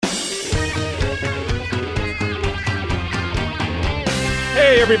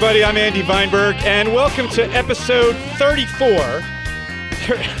Hey everybody, I'm Andy Weinberg, and welcome to episode 34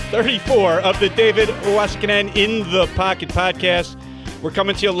 of the David Waskanen In the Pocket podcast. We're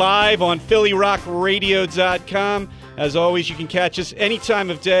coming to you live on PhillyRockRadio.com. As always, you can catch us any time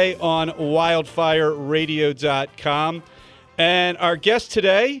of day on WildfireRadio.com. And our guest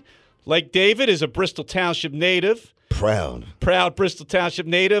today, like David, is a Bristol Township native. Proud Bristol Township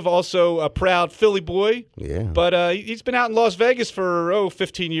native, also a proud Philly boy. Yeah. But he's been out in Las Vegas for,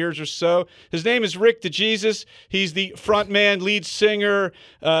 15 years or so. His name is Rick DeJesus. He's the frontman, lead singer,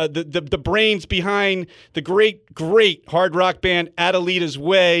 the brains behind the great hard rock band Adelita's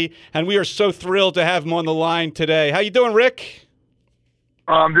Way. And we are so thrilled to have him on the line today. How you doing, Rick?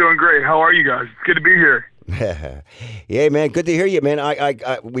 I'm doing great. How are you guys? It's good to be here. Yeah, man. Good to hear you, man.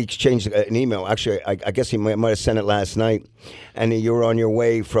 We exchanged an email. Actually, I guess he might have sent it last night. And you were on your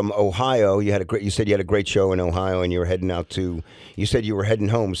way from Ohio. You said you had a great show in Ohio, and you were heading out to. You said you were heading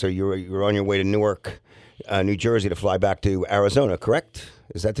home, so you were on your way to Newark, New Jersey, to fly back to Arizona. Correct?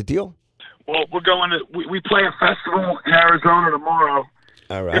 Is that the deal? Well, we're going to. We play a festival in Arizona tomorrow.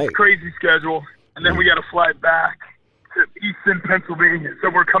 All right. It's a crazy schedule, and then we got to fly back to Easton, Pennsylvania. So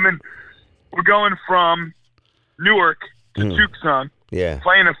we're going from Newark to Tucson,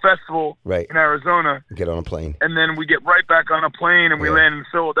 playing a festival in Arizona. Get on a plane. And then we get right back on a plane, and we land in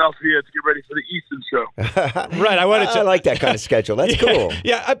Philadelphia to get ready for the Easton show. Right. I like that kind of schedule. That's cool.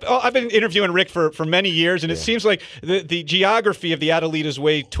 Yeah, I've been interviewing Rick for many years, and it seems like the geography of the Adelita's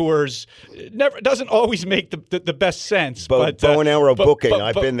Way tours doesn't always make the best sense. But bow and arrow booking,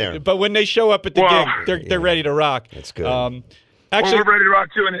 I've been there. But when they show up at the gig, they're ready to rock. That's good. Actually, we're ready to rock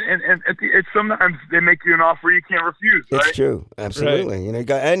too, and sometimes they make you an offer you can't refuse. Right? It's true, absolutely.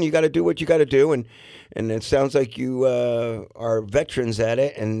 Right. You got to do what you got to do, and it sounds like you are veterans at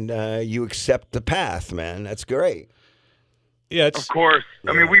it, and you accept the path, man. That's great. Yeah, of course.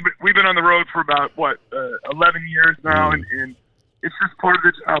 Yeah. I mean, we've been on the road for about 11 years now, and it's just part of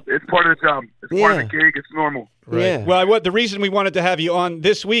the job. It's part of the job. It's part of the gig. It's normal. Right. Yeah. Well, the reason we wanted to have you on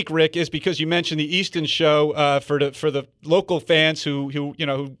this week, Rick, is because you mentioned the Easton show for the local fans who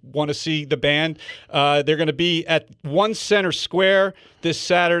want to see the band. They're going to be at One Center Square this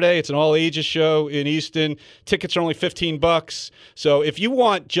Saturday. It's an all ages show in Easton. Tickets are only $15. So if you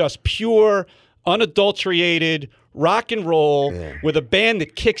want just pure, unadulterated rock and roll with a band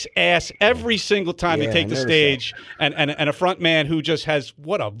that kicks ass every single time they take the stage, and a front man who just has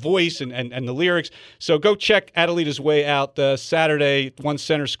what a voice and the lyrics. So go check Adelita's Way out Saturday, One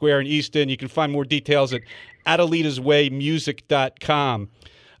Center Square in Easton. You can find more details at adelitaswaymusic.com.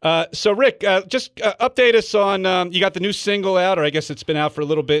 So Rick, just update us on you got the new single out, or I guess it's been out for a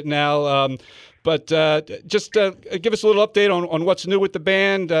little bit now. But just give us a little update on what's new with the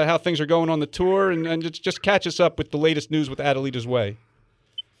band, how things are going on the tour, and just catch us up with the latest news with Adelita's Way.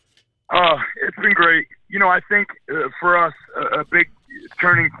 It's been great. I think for us, a big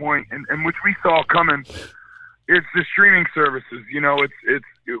turning point, and which we saw coming, is the streaming services. It's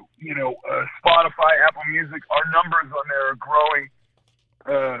Spotify, Apple Music. Our numbers on there are growing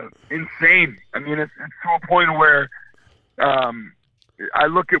insane. I mean, it's to a point where I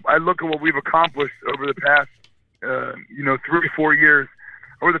look at what we've accomplished over the past 3 or 4 years.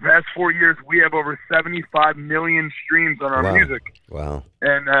 Over the past 4 years, we have over 75 million streams on our music. Wow!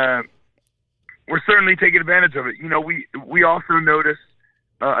 And we're certainly taking advantage of it. We also noticed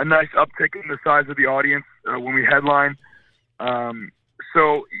a nice uptick in the size of the audience when we headline.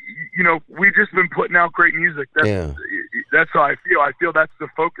 So we've just been putting out great music. That's how I feel. I feel that's the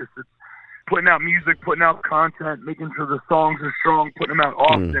focus. It's putting out music, putting out content, making sure the songs are strong, putting them out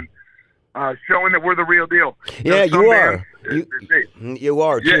often, showing that we're the real deal. Yeah, you are. You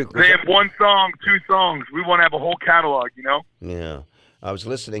are, too. They have one song, 2 songs. We want to have a whole catalog, Yeah. I was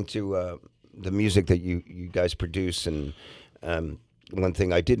listening to the music that you guys produce, and one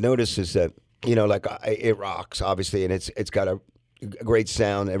thing I did notice is that, it rocks, obviously, and it's got a great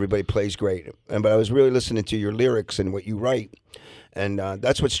sound. Everybody plays great. But I was really listening to your lyrics and what you write. And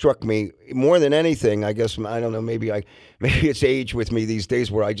that's what struck me more than anything. I guess, I don't know, maybe it's age with me these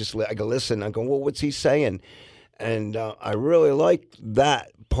days where I go listen. I go, well, what's he saying? And I really like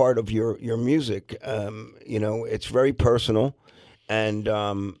that part of your music. It's very personal. And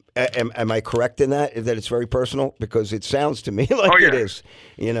am I correct in that it's very personal? Because it sounds to me like it is.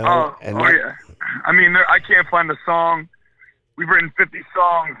 Yeah. I mean, I can't find a song. We've written 50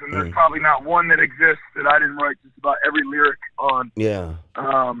 songs, and there's probably not one that exists that I didn't write just about every lyric on. Yeah.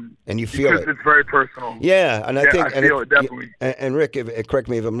 And you feel because it's very personal. Yeah, and I think I feel it definitely. And Rick, correct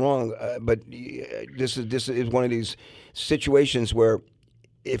me if I'm wrong, but this is one of these situations where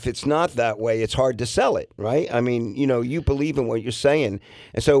if it's not that way, it's hard to sell it, right? I mean, you know, you believe in what you're saying,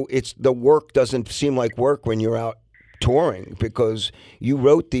 and so it's the work doesn't seem like work when you're out touring because you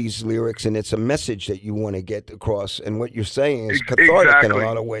wrote these lyrics and it's a message that you want to get across, and what you're saying is cathartic in a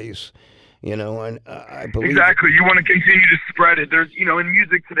lot of ways, you know. And I believe exactly. You want to continue to spread it. There's, you know, in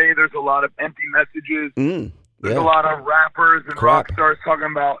music today, there's a lot of empty messages. There's a lot of rappers and rock stars talking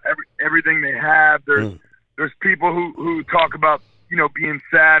about everything they have. There's people who talk about, you know, being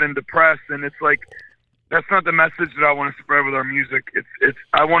sad and depressed, and it's like that's not the message that I want to spread with our music. It's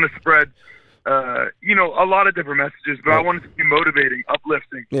I want to spread, you know, a lot of different messages, but I wanted to be motivating,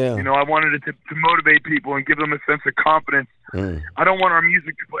 uplifting. You know, I wanted it to motivate people and give them a sense of confidence. I don't want our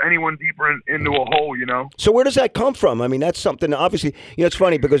music to put anyone deeper into a hole, you know. So where does that come from? I mean, that's something, obviously, you know, it's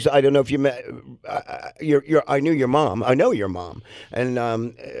funny because I don't know if you met, I knew your mom. I know your mom. And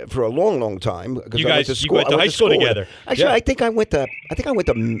for a long, long time. You guys, you went to high school together. Actually, I think I went to, I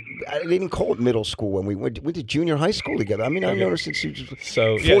didn't call it middle school when we went to junior high school together. I mean, I've known her since she was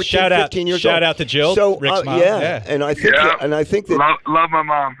 14, shout out, 15 years shout old. out to Jill, so, Rick's mom. And I think that, love my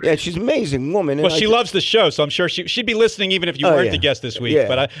mom. Yeah, she's an amazing woman. Well, she loves the show, so I'm sure she'd be listening even if you weren't the guest this week.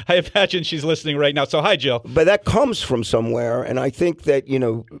 But I imagine she's listening right now. So hi, Jill. But that comes from somewhere, and I think that, you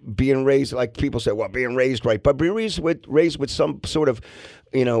know, being raised, like people say, well, being raised right, but being raised with some sort of,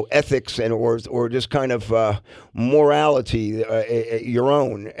 you know, ethics and or just kind of morality, your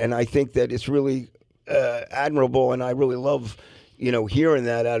own. And I think that it's really admirable, and I really love, you know, hearing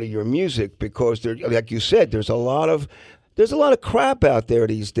that out of your music because, like you said, there's a lot of crap out there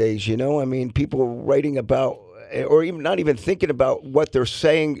these days, you know. I mean, people writing about or even not even thinking about what they're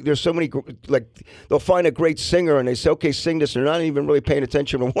saying. There's so many, like, they'll find a great singer and they say, okay, sing this. They're not even really paying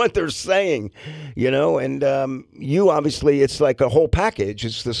attention to what they're saying, you know. And you, obviously, it's like a whole package.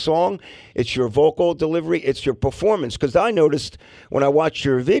 It's the song, it's your vocal delivery, it's your performance. Because I noticed when I watched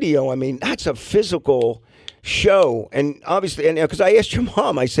your video, I mean, that's a physical show. And obviously, and because I asked your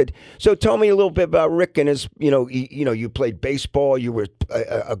mom, I said, so tell me a little bit about Rick and his, you played baseball, you were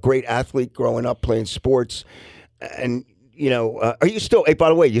a great athlete growing up playing sports, and are you still, hey, by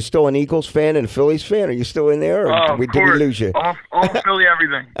the way, you still an Eagles fan and a Phillies fan? Are you still in there, or did we lose you? All Philly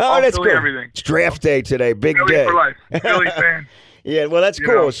everything. Oh, that's Philly cool. Everything. It's draft day today, big Philly day. For life. Philly fan. Yeah, well, that's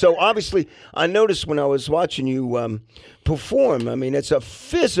cool. So obviously, I noticed when I was watching you perform, I mean, it's a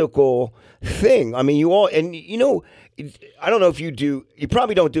physical thing. I mean, you all, and I don't know if you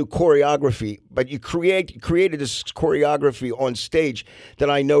probably don't do choreography, but you created this choreography on stage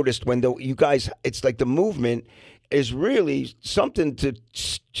that I noticed when you guys, it's like the movement is really something to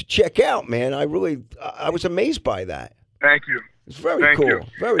check out, man. I was amazed by that. Thank you. It's very cool. You.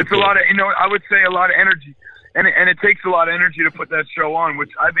 Very it's cool. a lot of, I would say a lot of energy. And it takes a lot of energy to put that show on,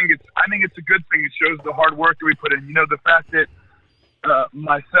 which I think it's a good thing. It shows the hard work that we put in. The fact that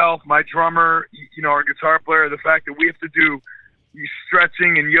myself, my drummer, our guitar player, the fact that we have to do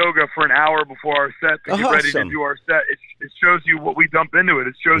stretching and yoga for an hour before our set to get ready to do our set. It shows you what we dump into it.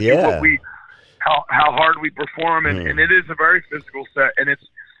 It shows you how hard we perform, and it is a very physical set. And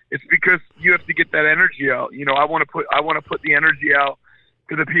it's because you have to get that energy out. I want to put the energy out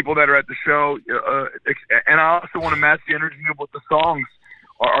to the people that are at the show, and I also want to match the energy of what the songs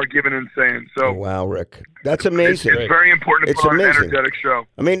are giving and saying. So, wow, Rick, that's amazing. It's very important to put on an energetic show.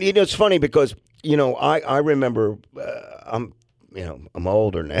 I mean, it's funny because I remember I'm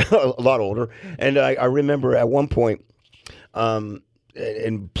older now, a lot older, and I remember at one point.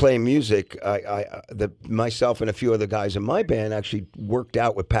 In playing music, myself and a few other guys in my band actually worked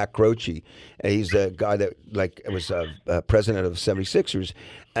out with Pat Croce. He's the guy that was president of the 76ers,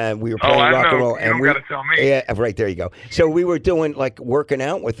 and we were playing rock and roll. You don't got to tell me. Yeah, right, there you go. So we were doing working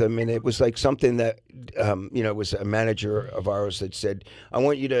out with him, and it was like something that it was a manager of ours that said, "I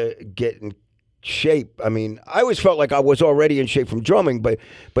want you to get in shape." I mean, I always felt like I was already in shape from drumming, but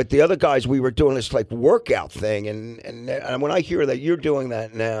the other guys, we were doing this workout thing, and when I hear that you're doing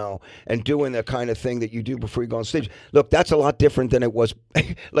that now and doing the kind of thing that you do before you go on stage, look, that's a lot different than it was.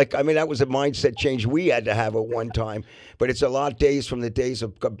 That was a mindset change we had to have at one time, but it's a lot days from the days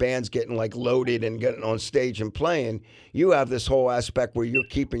of bands getting loaded and getting on stage and playing. You have this whole aspect where you're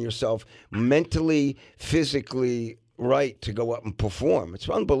keeping yourself mentally, physically right to go up and perform. It's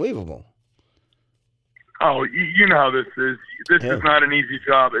unbelievable. Oh, you know how this is. This is not an easy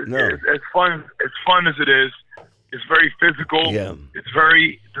job. As fun as it is, it's very physical. Yeah. It's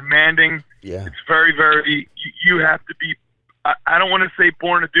very demanding. Yeah. It's very, very. You have to be. I don't want to say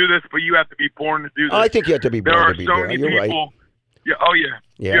born to do this, but you have to be born to do this. I think you have to be born to be there. There are so many You're people. right. Yeah. Oh yeah.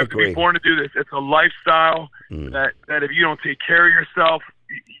 Yeah, you have to be born to do this. It's a lifestyle that if you don't take care of yourself,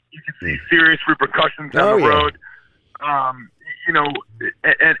 you can see serious repercussions down the road. you know,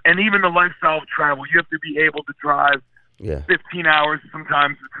 and even the lifestyle of travel, you have to be able to drive 15 hours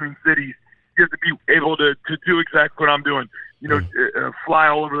sometimes between cities. You have to be able to do exactly what I'm doing, you know, fly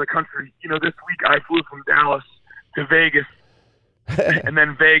all over the country. You know, this week I flew from Dallas to Vegas and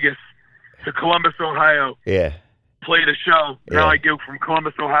then Vegas to Columbus, Ohio. Yeah. Played a show. Yeah. Now I go from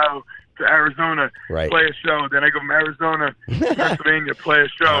Columbus, Ohio to Arizona, Right. play a show. Then I go from Arizona to Pennsylvania, play a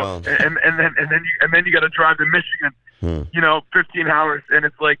show. Oh. And then you got to drive to Michigan, you know, 15 hours. And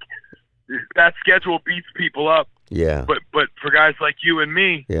it's like that schedule beats people up. Yeah. But for guys like you and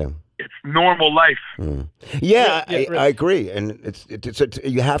me, Yeah. it's normal life. Yeah, Yeah, I agree, and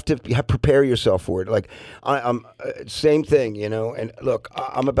you have to prepare yourself for it. Like I'm same thing, you know. And look,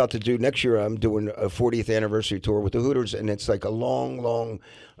 I'm about to do next year. I'm doing a 40th anniversary tour with the Hooters, and it's like a long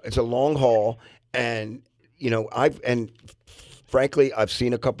haul. And you know, frankly, I've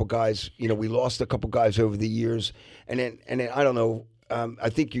seen a couple guys. You know, we lost a couple guys over the years, and then I don't know. I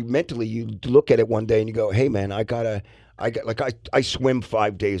think you look at it one day and you go, hey man, I swim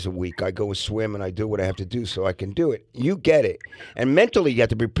 5 days a week. I go swim and I do what I have to do so I can do it. You get it. And mentally you have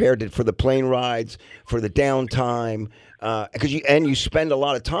to be prepared for the plane rides, for the downtime, because you spend a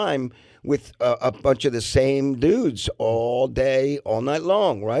lot of time with a bunch of the same dudes all day, all night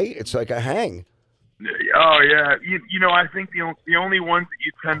long, right? It's like a hang. Oh yeah, you know, I think the only ones that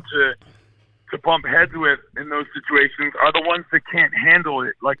you tend to bump heads with in those situations are the ones that can't handle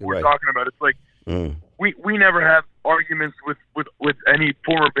it, like we're Right. talking about. It's like we never have arguments with any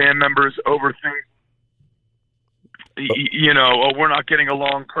former band members over things. You know, we're not getting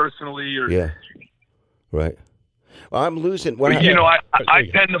along personally, or Yeah. Right. Well, I'm losing. you know,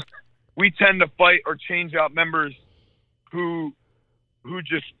 we tend to fight or change out members who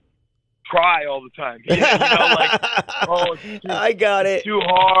just cry all the time. You know, like, oh, it's too, I got it. it's too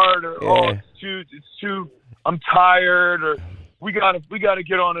hard, or oh, Yeah. it's too. I'm tired, or we gotta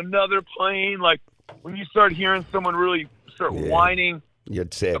get on another plane. Like when you start hearing someone really start whining You're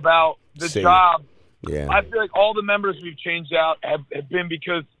sick. about the Sick. job, Yeah. I feel like all the members we've changed out have been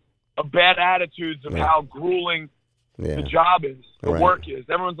because of bad attitudes of how grueling Yeah. the job is, the Right. work is.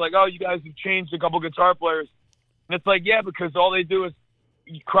 Everyone's like, oh, you guys have changed a couple guitar players. And it's like, yeah, because all they do is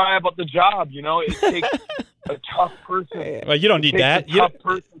cry about the job, you know? It takes a tough person. Well, you don't need that. A tough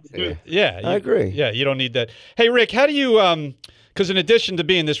person to do. I agree. Yeah, you don't need that. Hey, Rick, how do you? Because in addition to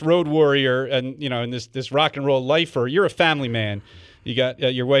being this road warrior and you know, and this rock and roll lifer, you're a family man. You got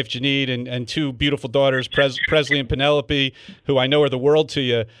your wife Janine and two beautiful daughters, Presley and Penelope, who I know are the world to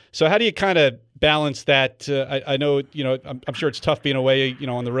you. So how do you kind of balance that? I know, you know, I'm sure it's tough being away, you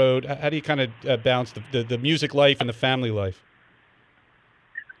know, on the road. How do you kind of balance the music life and the family life?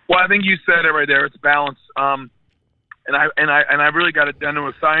 Well, I think you said it right there. It's balance. And I really got it down to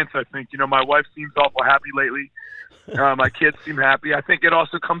a science. I think, you know, my wife seems awful happy lately. My kids seem happy. I think it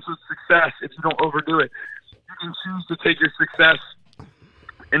also comes with success if you don't overdo it. You can choose to take your success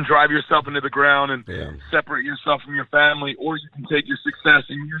and drive yourself into the ground and separate yourself from your family, or you can take your success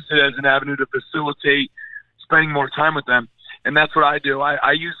and use it as an avenue to facilitate spending more time with them. And that's what I do.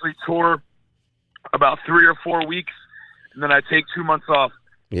 I usually tour about 3 or 4 weeks, and then I take 2 months off.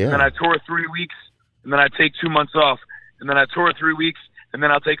 Yeah. And then I tour 3 weeks, and then I take 2 months off. And then I tour 3 weeks, and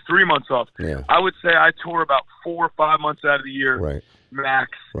then I'll take 3 months off. Yeah. I would say I tour about 4 or 5 months out of the year, Right.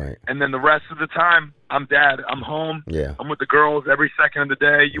 max. Right. And then the rest of the time, I'm dad. I'm home. Yeah. I'm with the girls every second of the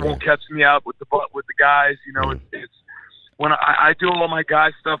day. You won't catch me out with the guys. You know, it's when I do all my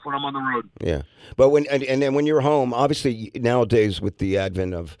guy stuff when I'm on the road. Yeah. But and then when you're home, obviously nowadays with the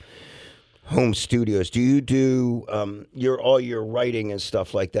advent of home studios, do you do all your writing and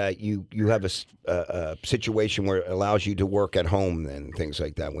stuff like that? You have a situation where it allows you to work at home, then things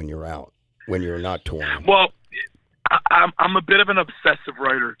like that when you're out, when you're not touring. Well, I'm a bit of an obsessive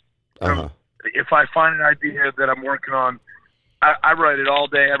writer. If I find an idea that I'm working on, I write it all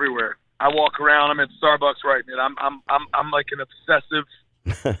day, everywhere. I walk around. I'm at Starbucks writing it. I'm like an obsessive.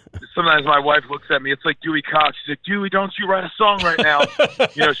 Sometimes my wife looks at me. It's like Dewey Cox. She's like, Dewey, don't you write a song right now?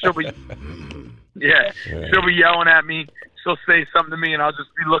 You know, she'll be yelling at me. She'll say something to me, and I'll just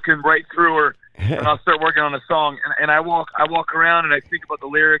be looking right through her, and I'll start working on a song. And I walk around, and I think about the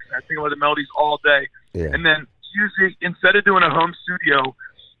lyrics, and I think about the melodies all day. Yeah. And then usually, instead of doing a home studio,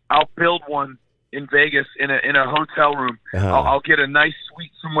 I'll build one in Vegas in a hotel room. I'll get a nice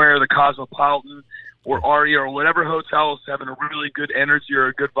suite somewhere, the Cosmopolitan or Aria or whatever hotel is having a really good energy or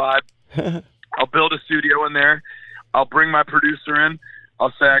a good vibe. I'll build a studio in there. I'll bring my producer in.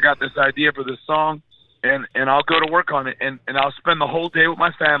 I'll say, I got this idea for this song, and I'll go to work on it. And I'll spend the whole day with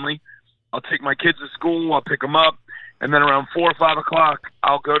my family. I'll take my kids to school. I'll pick them up. And then around 4 or 5 o'clock,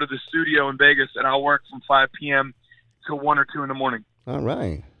 I'll go to the studio in Vegas, and I'll work from 5 p.m. till 1 or 2 in the morning. All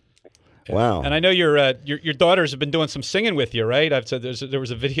right. Wow. And I know your daughters have been doing some singing with you, right? I've said there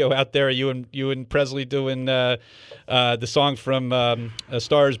was a video out there you and Presley doing the song from A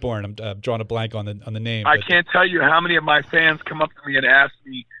Star Is Born. I'm drawing a blank on the name. I can't tell you how many of my fans come up to me and ask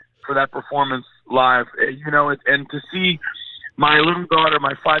me for that performance live. And to see my little daughter,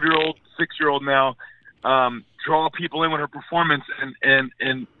 my 5-year-old, 6-year-old now, draw people in with her performance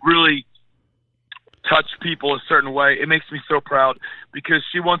and really touch people a certain way, it makes me so proud because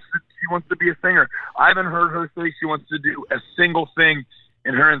she wants to be a singer. I haven't heard her say she wants to do a single thing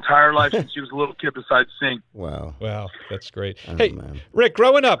in her entire life since she was a little kid besides sing. Wow, that's great. Oh, hey, man. Rick,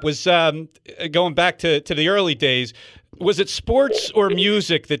 growing up was going back to the early days. Was it sports or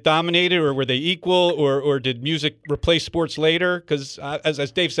music that dominated, or were they equal, or did music replace sports later? Because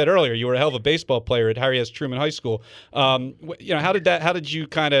as Dave said earlier, you were a hell of a baseball player at Harry S. Truman High School. How did you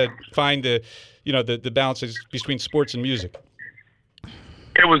kind of find the balances between sports and music?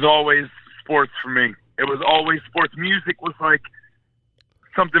 It was always sports for me. It was always sports. Music was like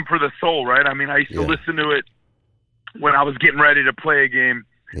something for the soul, right? I mean, I used to listen to it when I was getting ready to play a game.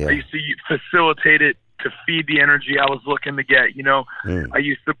 Yeah. I used to facilitate it to feed the energy I was looking to get, I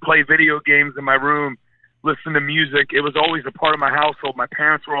used to play video games in my room, listen to music. It was always a part of my household. My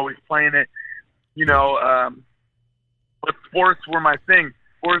parents were always playing it, but sports were my thing.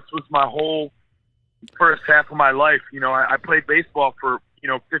 Sports was my whole first half of my life. I played baseball for,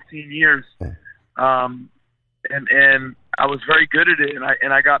 15 years. And I was very good at it.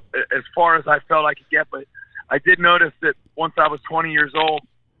 And I got as far as I felt I could get, but I did notice that once I was 20 years old,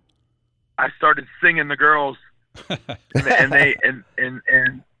 I started singing the girls and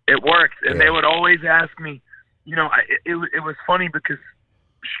it worked. And they would always ask me, it was funny because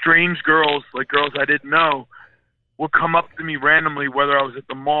strange girls, like girls I didn't know, would come up to me randomly, whether I was at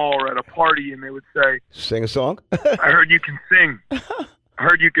the mall or at a party, and they would say, "Sing a song." I heard you can sing. I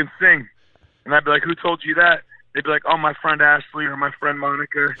heard you can sing. And I'd be like, "Who told you that?" They'd be like, "Oh, my friend Ashley or my friend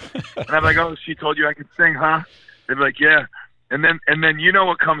Monica." And I'd be like, "Oh, she told you I could sing, huh?" They'd be like, "Yeah." And then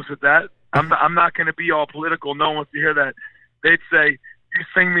what comes with that? I'm not going to be all political. No one wants to hear that. They'd say, "You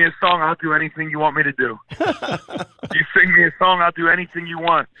sing me a song, I'll do anything you want me to do." You sing me a song, I'll do anything you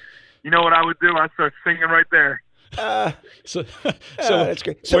want. You know what I would do? I'd start singing right there. So that's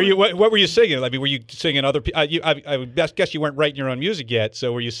great. So what were you singing? I mean, were you singing other people? I would guess you weren't writing your own music yet.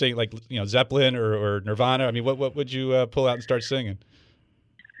 So were you singing like Zeppelin or Nirvana? I mean, what would you pull out and start singing?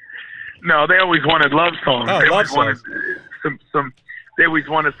 No, they always wanted love songs. Oh, they love always songs. wanted some. They always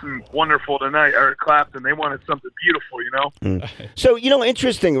wanted some Wonderful Tonight, Eric Clapton. They wanted something beautiful, So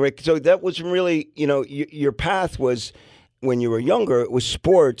interesting, Rick. So that was really your path was when you were younger. It was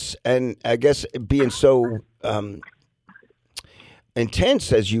sports, and I guess being so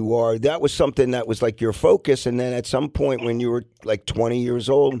intense as you are, that was something that was like your focus. And then at some point when you were like 20 years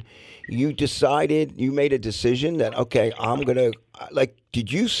old, you made a decision that, okay, I'm going to,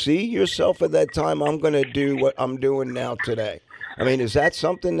 did you see yourself at that time? I'm going to do what I'm doing now today. I mean, is that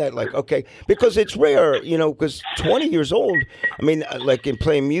something that okay, because it's rare, because 20 years old, I mean, like in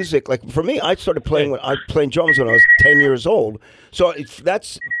playing music, like for me, I started playing drums when I was 10 years old. So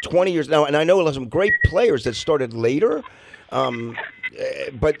that's 20 years now. And I know some great players that started later.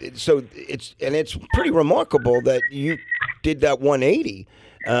 But so it's pretty remarkable that you did that 180.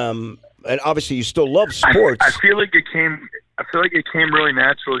 And obviously you still love sports. I feel like it came really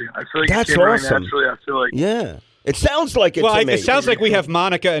naturally. I feel like that's it came awesome. really naturally. I feel like yeah. It sounds like it to me. It sounds like we have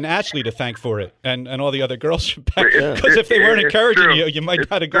Monica and Ashley to thank for it, and all the other girls. Because if they weren't encouraging you, you might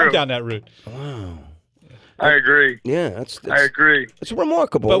not have gone down that route. Wow. I agree. Yeah, I agree. It's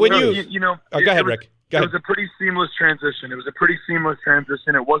remarkable. But when go ahead, Rick. Go ahead. It was a pretty seamless transition. It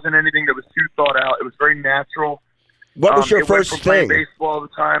wasn't anything that was too thought out. It was very natural. What was your first went from playing thing? baseball all the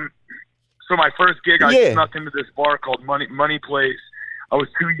time. So my first gig, I snuck into this bar called Money Place. I was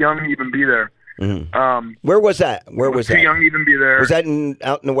too young to even be there. Mm-hmm. Where was that? Too young to even be there. Was that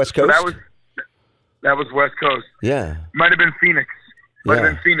out in the West Coast? So that was West Coast. Yeah. Might have been Phoenix. Might have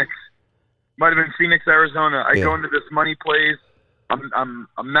been Phoenix, Arizona. I go into this Money Place. I'm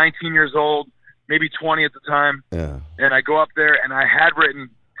 19 years old, maybe 20 at the time. Yeah. And I go up there, and I had written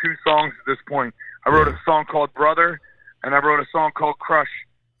 2 songs at this point. I wrote a song called Brother, and I wrote a song called Crush.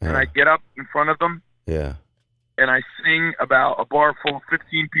 Yeah. And I get up in front of them. Yeah. And I sing about a bar full of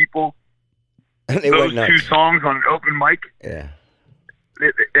 15 people. And those 2 songs on an open mic. Yeah.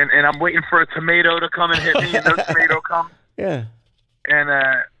 And I'm waiting for a tomato to come and hit me, and no tomato comes. Yeah. And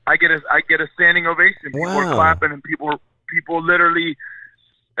I get a standing ovation. People were clapping, and people literally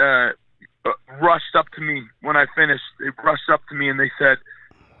rushed up to me when I finished. They rushed up to me and they said,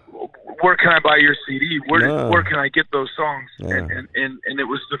 where can I buy your CD? No. Where can I get those songs? Yeah. And it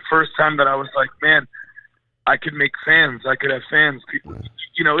was the first time that I was like, man, I could make fans. I could have fans. People,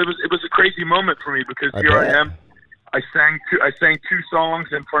 you know, it was a crazy moment for me because here bet. I am. I sang 2 songs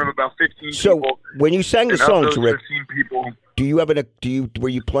in front of about 15 So people. when you sang the And of songs, those Rick, 15 people, were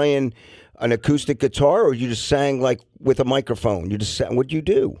you playing an acoustic guitar, or you just sang like with a microphone? You just sang. What'd you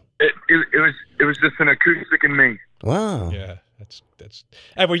do? it was just an acoustic and me. Wow. Yeah, that's.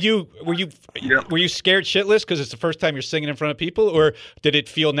 And were you scared shitless because it's the first time you're singing in front of people, or did it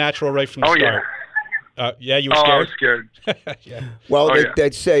feel natural right from the Oh start? Yeah, you were I scared. was scared. Yeah. Well, Oh, yeah.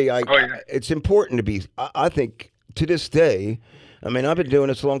 they'd say yeah. it's important to be. I think to this day, I mean, I've been doing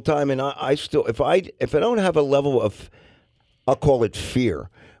this a long time, and I still, if I don't have a level of, I'll call it fear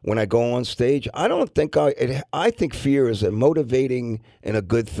when I go on stage, I don't think I think fear is a motivating and a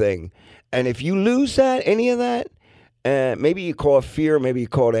good thing, and if you lose any of that. Maybe you call it fear, maybe you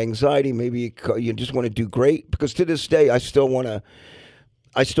call it anxiety, maybe you just want to do great. Because to this day, I still want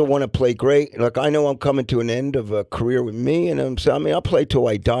to play great. Like, I know I'm coming to an end of a career with me, and I'll play till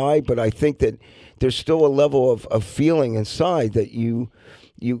I die. But I think that there's still a level of feeling inside that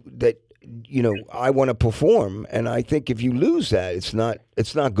I want to perform. And I think if you lose that, it's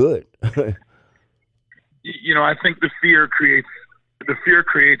not good. You know, I think the fear creates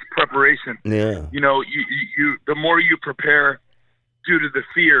preparation. Yeah. You know, you the more you prepare due to the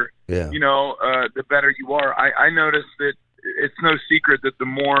fear, Yeah. you know, the better you are. I noticed that it's no secret that the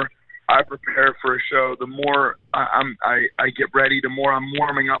more I prepare for a show, the more I get ready, the more I'm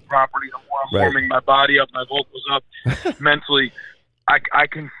warming up properly, the more I'm Right. warming my body up, my vocals up mentally. I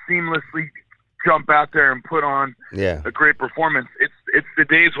can seamlessly jump out there and put on Yeah. a great performance. It's the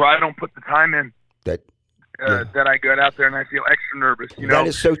days where I don't put the time in That that I get out there and I feel extra nervous. You know, that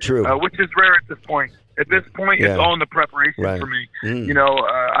is so true. which is rare at this point. At this point, Yeah. it's all in the preparation Right. for me. Mm. You know,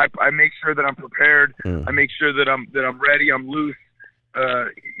 I make sure that I'm prepared. Mm. I make sure that I'm ready. I'm loose.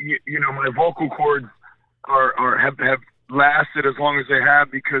 You know, my vocal cords have lasted as long as they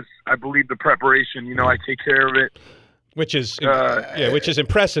have because I believe the preparation. You know, I take care of it. Which is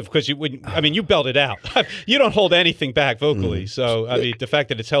impressive because you belt it out. You don't hold anything back vocally. So I mean, the fact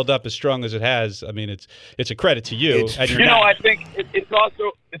that it's held up as strong as it has, I mean, it's a credit to you. It's And you're You know, not- I think it's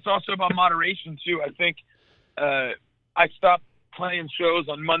also about moderation too. I think I stopped playing shows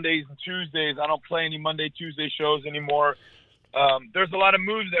on Mondays and Tuesdays. I don't play any Monday, Tuesday shows anymore. There's a lot of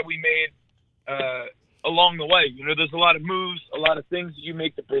moves that we made along the way. You know, there's a lot of moves, a lot of things that you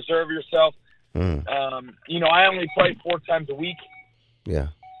make to preserve yourself. You know, I only play 4 times a week. Yeah.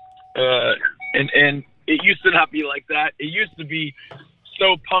 And it used to not be like that. It used to be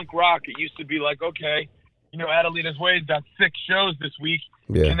so punk rock. It used to be like, okay, you know, Adelita's Way's got 6 shows this week,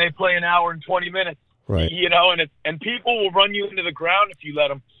 Yeah. and they play an hour and 20 minutes. Right. You know, and people will run you into the ground if you let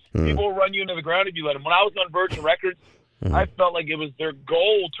them. People will run you into the ground if you let them. When I was on Virgin Records, I felt like it was their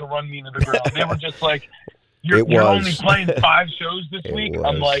goal to run me into the ground. They were just like, You're only playing 5 shows this week.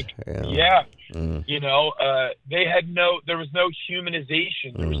 I'm like, yeah. You know, there was no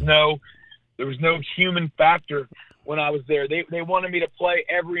humanization. There was no human factor when I was there. They wanted me to play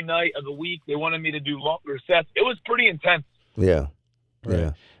every night of the week. They wanted me to do longer sets. It was pretty intense. Yeah. Right.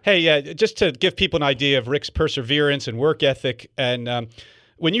 Yeah. Hey, just to give people an idea of Rick's perseverance and work ethic, and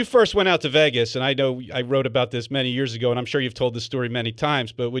when you first went out to Vegas, and I know I wrote about this many years ago, and I'm sure you've told this story many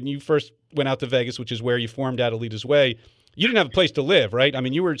times, but when you first went out to Vegas, which is where you formed Adelita's Way, you didn't have a place to live, right? I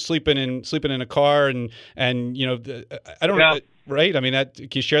mean, you were sleeping in a car, and you know, I don't know, right? I mean, can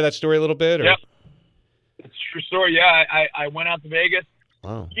you share that story a little bit? Or? Yep. It's a true story. Yeah, I went out to Vegas.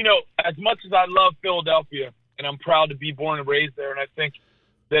 Wow. You know, as much as I love Philadelphia, and I'm proud to be born and raised there, and I think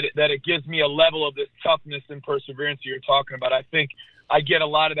that it gives me a level of this toughness and perseverance that you're talking about. I think I get a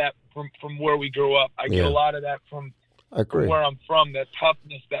lot of that from where we grew up. I get a lot of that from where I'm from, that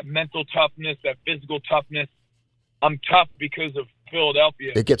toughness, that mental toughness, that physical toughness. I'm tough because of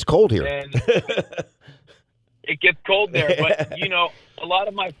Philadelphia. It gets cold here. And it gets cold there. But, you know, a lot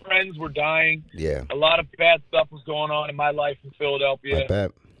of my friends were dying. Yeah. A lot of bad stuff was going on in my life in Philadelphia. I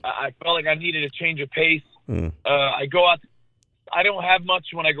bet. I felt like I needed a change of pace. I go out. I don't have much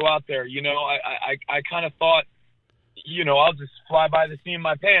when I go out there. You know, I kind of thought, you know, I'll just fly by the seat of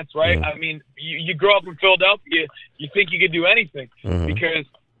my pants, right? I mean, you grow up in Philadelphia, you think you could do anything because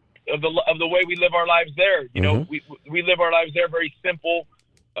of the way we live our lives there. You know, we live our lives there very simple.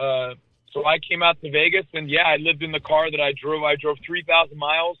 So I came out to Vegas, and I lived in the car that I drove. I drove 3,000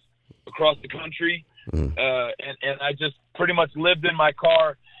 miles across the country, and I just pretty much lived in my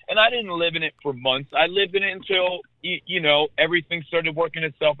car. And I didn't live in it for months. I lived in it until, you know, everything started working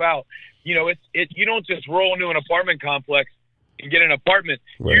itself out. You know, you don't just roll into an apartment complex and get an apartment.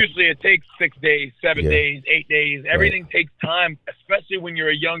 Right. Usually it takes 6 days, 7 days, 8 days. Everything takes time, especially when you're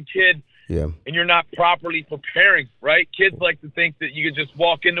a young kid and you're not properly preparing, right? Kids like to think that you can just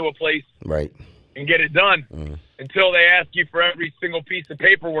walk into a place and get it done until they ask you for every single piece of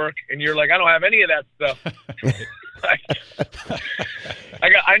paperwork, and you're like, I don't have any of that stuff.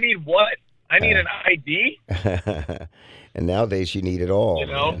 I need what? I need an ID? And nowadays you need it all. You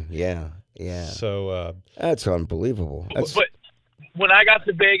know? Man. Yeah. So that's unbelievable. But when I got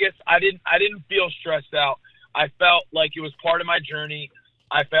to Vegas, I didn't feel stressed out. I felt like it was part of my journey.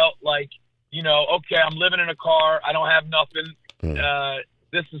 I felt like, you know, okay, I'm living in a car. I don't have nothing.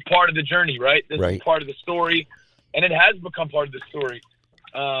 This is part of the journey, right? This is part of the story. And it has become part of the story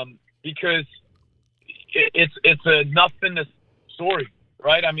because it's a nothingness story,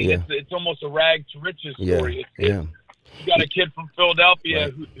 right? I mean, it's almost a rag to riches story. You got a kid from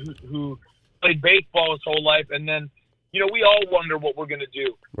Philadelphia who played baseball his whole life, and then, you know, we all wonder what we're going to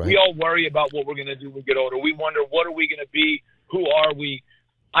do. We all worry about what we're going to do when we get older. We wonder, what are we going to be? Who are we?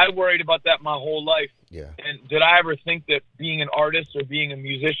 I worried about that my whole life. And did I ever think that being an artist or being a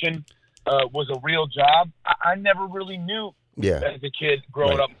musician was a real job? I never really knew as a kid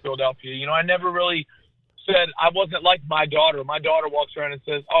growing up in Philadelphia. You know, I never really said, I wasn't like my daughter. My daughter walks around and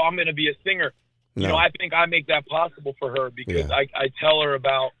says, oh, I'm going to be a singer. No. You know, I think I make that possible for her because I tell her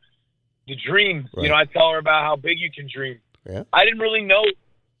about the dream. You know, I tell her about how big you can dream. I didn't really know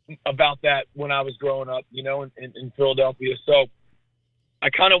about that when I was growing up, you know, in Philadelphia. So I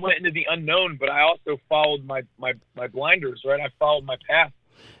kind of went into the unknown, but I also followed my blinders, right? I followed my path.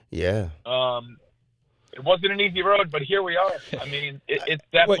 It wasn't an easy road, but here we are. I mean, it's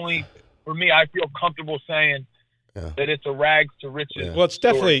definitely, for me, I feel comfortable saying that it's a rags to riches. Well, it's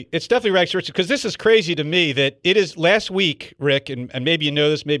definitely rags to riches, because this is crazy to me that it is last week, Rick, and maybe you know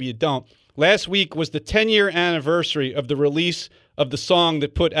this, maybe you don't. Last week was the 10-year anniversary of the release of the song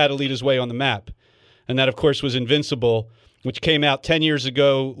that put Adelita's Way on the map. And that, of course, was Invincible, which came out 10 years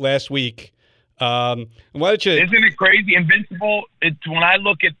ago last week. Why don't you? Isn't it crazy? Invincible, when I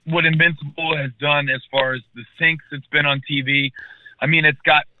look at what Invincible has done as far as the syncs it's been on TV, I mean, it's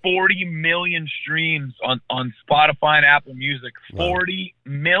got 40 million streams on Spotify and Apple Music. 40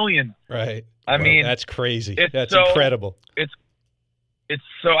 million. Right. I mean, that's crazy. That's incredible. It's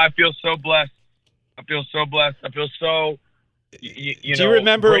so, I feel so blessed. I feel so blessed. I feel so, Do you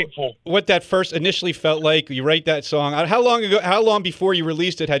remember grateful. What that first initially felt like? You write that song. How long before you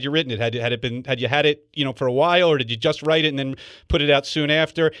released it had you written it? Had you had it, you know, for a while, or did you just write it and then put it out soon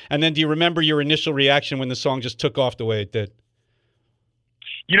after? And then do you remember your initial reaction when the song just took off the way it did?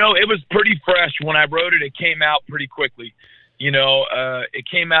 You know, it was pretty fresh when I wrote it. It came out pretty quickly. You know, it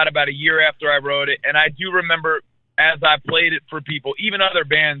came out about a year after I wrote it, and I do remember as I played it for people, even other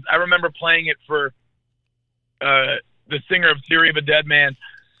bands. I remember playing it for the singer of Theory of a Dead Man.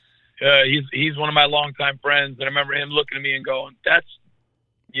 He's one of my longtime friends, and I remember him looking at me and going, that's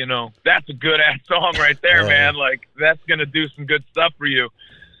a good-ass song right there, man. Like, that's going to do some good stuff for you.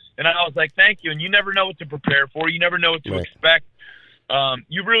 And I was like, thank you. And you never know what to prepare for. You never know what to expect.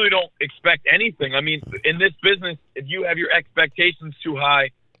 You really don't expect anything. I mean, in this business, if you have your expectations too high,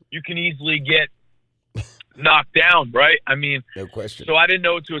 you can easily get knocked down, right? I mean, no question. So I didn't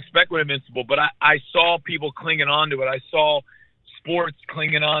know what to expect with Invincible, but I saw people clinging on to it. I saw sports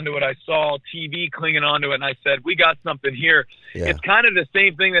clinging on to it. I saw TV clinging on to it, and I said, we got something here. It's kind of the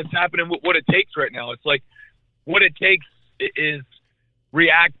same thing that's happening with What It Takes right now. It's like What It Takes is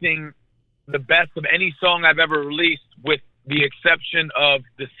reacting the best of any song I've ever released, with the exception of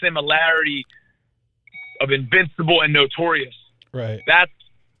the similarity of Invincible and Notorious. Right. That's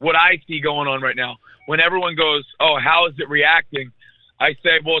what I see going on right now. When everyone goes, oh, how is it reacting? I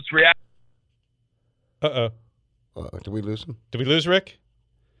say, well, it's reacting. Did we lose him? Did we lose Rick?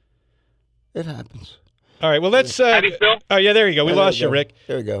 It happens. All right, well, let's... How do you feel? Oh, yeah, there you go. We lost you, Rick.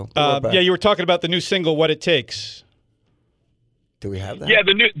 There we go. You were talking about the new single, What It Takes. Do we have that? Yeah,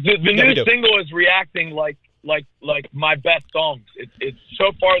 the new single is reacting like my best songs. It's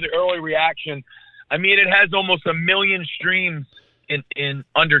so far the early reaction. I mean, it has almost 1 million streams in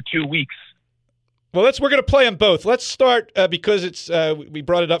under 2 weeks. Well, we're going to play them both. Let's start because it's we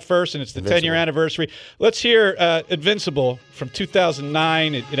brought it up first, and it's the 10-year anniversary. Let's hear Invincible from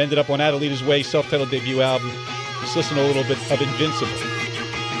 2009. It ended up on Adelita's Way, self-titled debut album. Let's listen to a little bit of Invincible.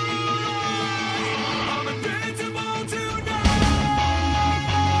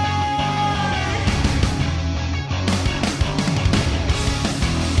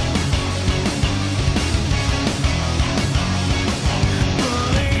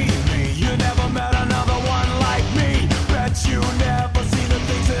 Never seen the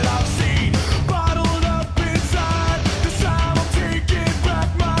things that I've seen, bottled up inside the simultaneous.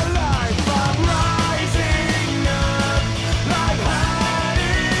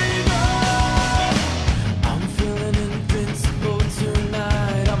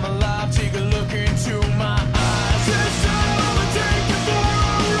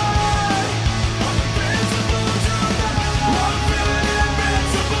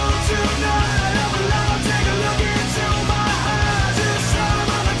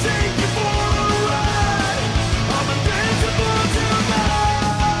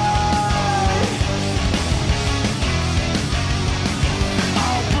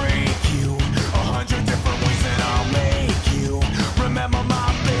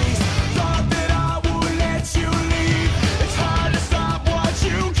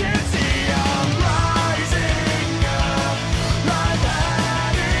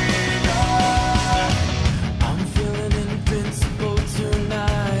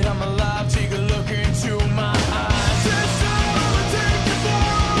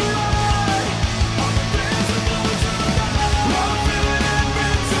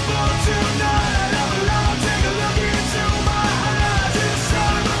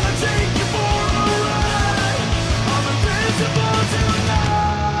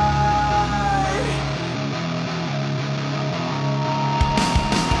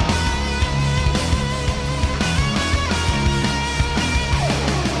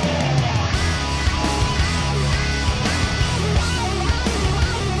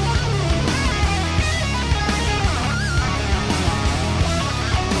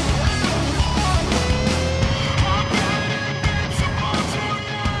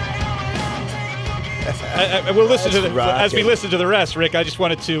 we'll listen to as we rocking. listen to the rest, Rick. I just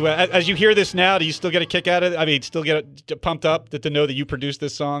wanted to, as you hear this now, do you still get a kick out of it? I mean, still get pumped up to know that you produced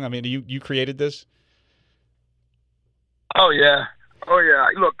this song? I mean, you created this? Oh yeah.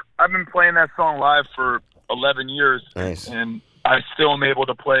 Look, I've been playing that song live for 11 years, Nice. and I still am able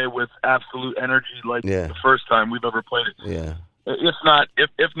to play with absolute energy like the first time we've ever played it. Yeah.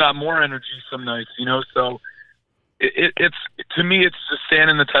 If not more energy some nights, So it's to me, it's just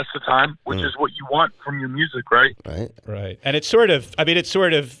standing the test of time, which is what you want from your music, right? Right. And it's sort of,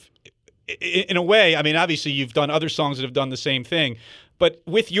 in a way, I mean, obviously you've done other songs that have done the same thing, but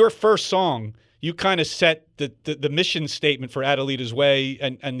with your first song, you kind of set the mission statement for Adelita's Way,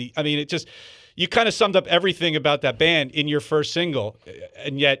 you kind of summed up everything about that band in your first single,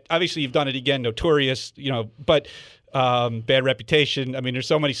 and yet obviously you've done it again, Notorious, but Bad Reputation. I mean, there's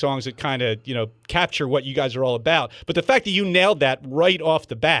so many songs that kind of capture what you guys are all about. But the fact that you nailed that right off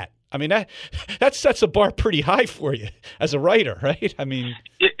the bat, I mean, that sets a bar pretty high for you as a writer, right? I mean,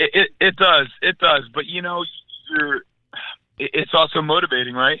 it does, but it's also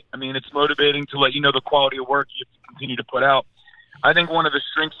motivating, right? I mean, it's motivating to let you know the quality of work you continue to put out. I think one of the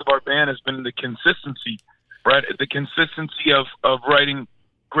strengths of our band has been the consistency, right? The consistency of writing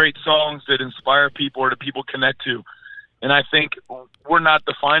great songs that inspire people or that people connect to. And I think we're not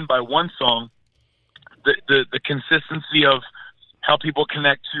defined by one song. The consistency of how people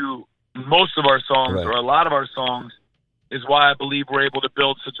connect to most of our songs or a lot of our songs is why I believe we're able to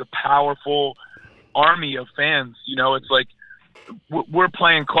build such a powerful army of fans. It's like we're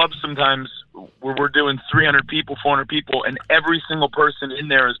playing clubs sometimes where we're doing 300 people, 400 people, and every single person in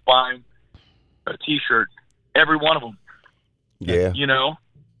there is buying a T-shirt. Every one of them. Yeah.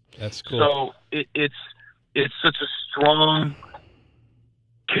 That's cool. So it's such a strong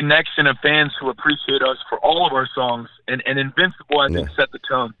connection of fans who appreciate us for all of our songs, and Invincible, I think, set the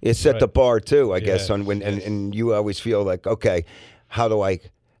tone. It set the bar too, I guess. And you always feel like, okay, how do I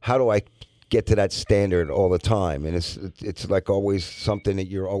get to that standard all the time? And it's like always something that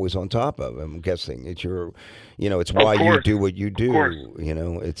you're always on top of. I'm guessing it's it's why you do what you do.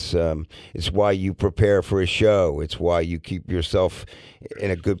 It's why you prepare for a show. It's why you keep yourself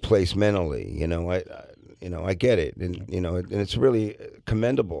in a good place mentally. I get it, and and it's really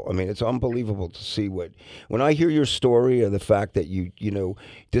commendable. I mean, it's unbelievable to see when I hear your story of the fact that you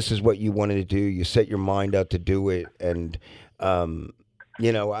this is what you wanted to do. You set your mind out to do it, and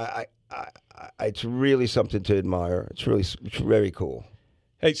it's really something to admire. It's very cool.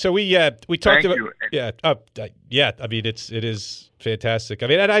 Hey, so we talked about I mean, it is fantastic. I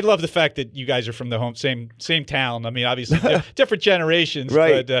mean, and I love the fact that you guys are from the same town. I mean, obviously different generations,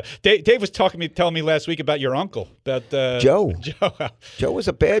 right? But Dave was telling me last week about your uncle, about Joe. Joe was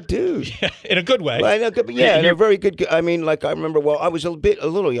a bad dude, in a good way. In a very good. I mean, like I remember. Well, I was a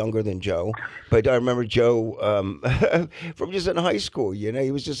little younger than Joe, but I remember Joe from just in high school. He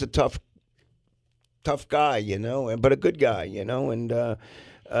was just a tough guy, but a good guy, and.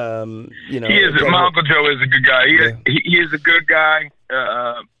 He is. My Uncle Joe is a good guy. He is a good guy.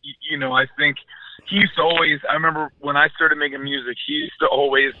 I think he used to always. I remember when I started making music, he used to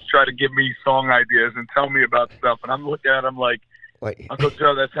always try to give me song ideas and tell me about stuff. And I'm looking at him like Uncle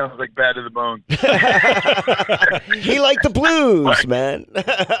Joe, that sounds like Bad to the Bone. He liked the blues, man.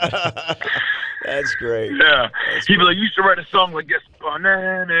 That's great. Yeah. He'd be like, you should write a song like this. I'm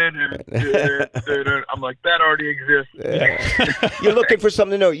like, that already exists. Yeah. You're looking for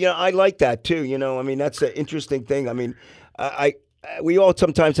something new. I like that too. I mean, that's an interesting thing. I mean, we all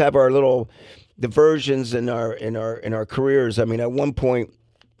sometimes have our little diversions in our careers. I mean, at one point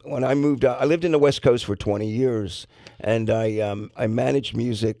when I moved out, I lived in the West Coast for 20 years, and I managed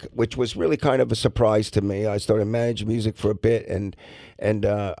music, which was really kind of a surprise to me. I started managing music for a bit, and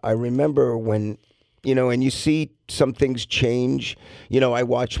I remember when, and you see some things change. I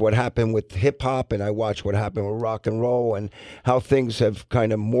watched what happened with hip hop, and I watched what happened with rock and roll, and how things have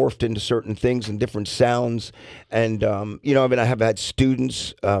kind of morphed into certain things and different sounds. And I mean, I have had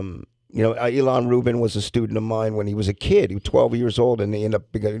students. Elon Rubin was a student of mine when he was a kid. He was 12 years old, and he ended up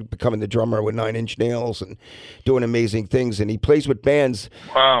becoming the drummer with Nine Inch Nails and doing amazing things. And he plays with bands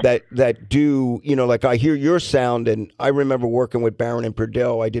that do, like I hear your sound, and I remember working with Baron and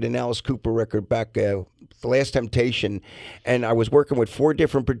Purdell. I did an Alice Cooper record back, The Last Temptation, and I was working with 4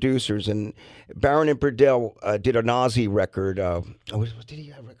 different producers, and Baron and Purdell did an Ozzy record. Did he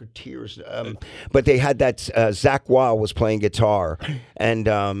have a record? Tears. But they had that, Zakk Wylde was playing guitar, and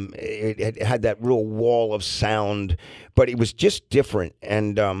it had that real wall of sound, but it was just different,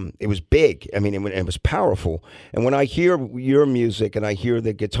 and it was big. I mean, it was powerful. And when I hear your music and I hear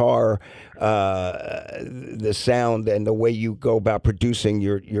the guitar, the sound, and the way you go about producing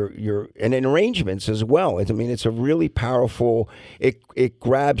your and in arrangements as well. know. I mean, it's a really powerful. It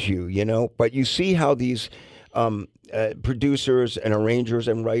grabs you, you know. But you see how these producers and arrangers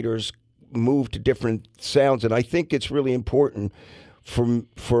and writers move to different sounds, and I think it's really important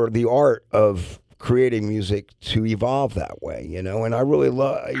for the art of creating music to evolve that way, you know. And I really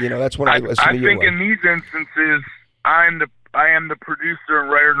love, you know, that's when I listen to you. I think in these instances, I am the producer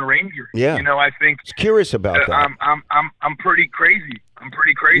and writer and arranger. Yeah, you know, I think. It's curious about that. I'm pretty crazy. I'm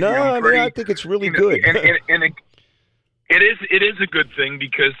pretty crazy. No, I think it's really good. And it is a good thing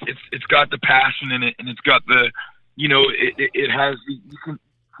because it's got the passion in it, and it's got the, you know, it has you can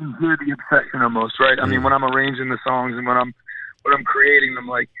hear the obsession almost, right? I mean, when I'm arranging the songs and when I'm creating them,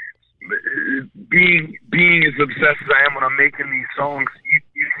 like being as obsessed as I am when I'm making these songs,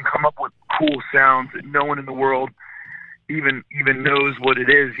 you can come up with cool sounds that no one in the world even knows what it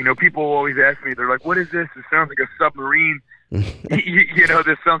is. You know, people always ask me, they're like, "What is this? It sounds like a submarine." you know,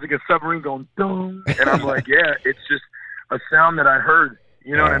 this sounds like a submarine going dong, and I'm like, "Yeah, it's just a sound that I heard."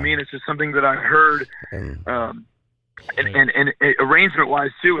 You know what I mean? It's just something that I heard. And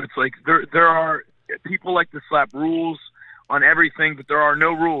arrangement-wise too, it's like there are people like to slap rules on everything, but there are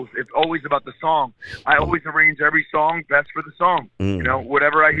no rules. It's always about the song. I always arrange every song best for the song. You know,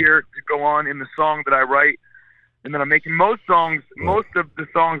 whatever I hear to go on in the song that I write, and then I'm making most of the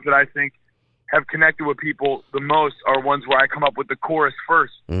songs that I think have connected with people the most are ones where I come up with the chorus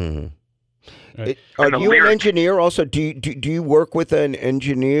first. Right. Are you an engineer also? Do you work with an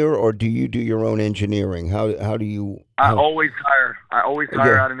engineer, or do you do your own engineering? How do you? I always hire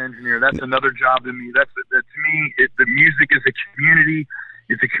out an engineer. That's another job to me. That to me, the music is a community.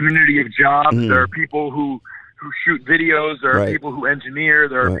 It's a community of jobs. There are people who shoot videos. There are people who engineer.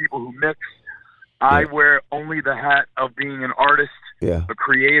 There are people who mix. I wear only the hat of being an artist, a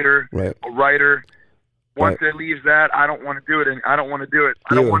creator, a writer. Once it leaves that, I don't want to do it, and I don't want to do it.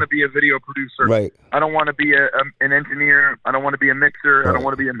 I don't want to be a video producer. Right. I don't want to be an engineer. I don't want to be a mixer. I don't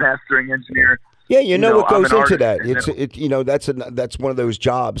want to be a mastering engineer. Yeah, you know what goes into that. It's you know, that's one of those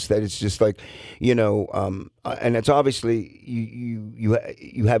jobs that it's just like, you know, and it's obviously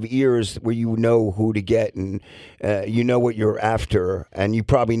you have ears where you know who to get, and you know what you're after, and you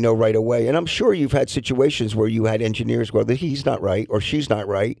probably know right away. And I'm sure you've had situations where you had engineers go, he's not right or she's not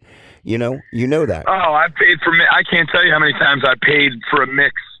right. You know that. Oh, I paid for. I can't tell you how many times I paid for a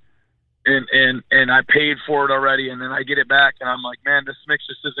mix. And I paid for it already, and then I get it back, and I'm like, man, this mix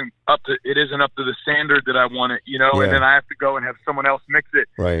just isn't up to the standard that I want it, you know. And then I have to go and have someone else mix it.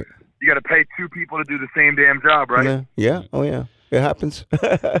 Right. You got to pay two people to do the same damn job, right? Yeah. Oh yeah. It happens.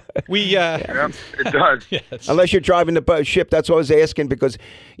 It does. Yes. Unless you're driving the ship, that's what I was asking, because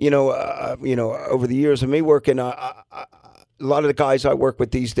you know, over the years of me working, a lot of the guys I work with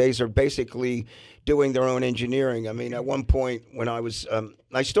these days are basically doing their own engineering. I mean, at one point when I was,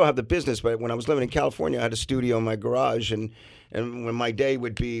 I still have the business, but when I was living in California, I had a studio in my garage, and when my day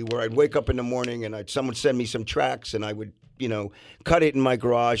would be where I'd wake up in the morning and someone would send me some tracks, and I would, you know, cut it in my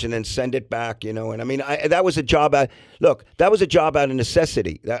garage and then send it back, you know. And I mean, that was a job out of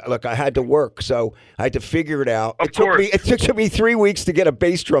necessity. Look, I had to work, so I had to figure it out. It took me 3 weeks to get a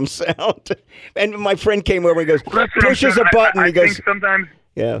bass drum sound. And my friend came over and goes, pushes a button. He goes, sometimes,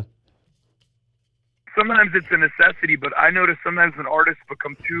 sometimes it's a necessity, but I notice sometimes when artists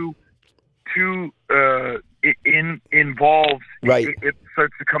become too involved, it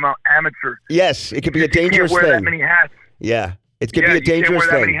starts to come out amateur. Yes, it could be a dangerous thing. You can't wear that many hats. Yeah, it could be a dangerous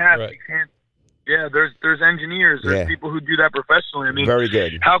thing. You can't wear that many hats. Right. Yeah, there's engineers. There's people who do that professionally. I mean, very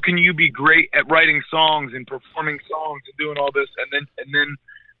good. How can you be great at writing songs and performing songs and doing all this, and then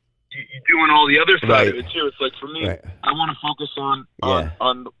you doing all the other side of it too? It's like, for me, I want to focus on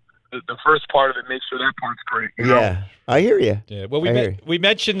the first part of it, make sure that part's great. You know? I hear you. Yeah. Well, we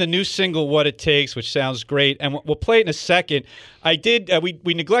mentioned the new single "What It Takes," which sounds great, and we'll play it in a second. I did.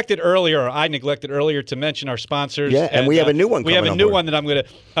 We neglected earlier. Or I neglected earlier to mention our sponsors. Yeah, and we have a new one. We have a new one that I'm going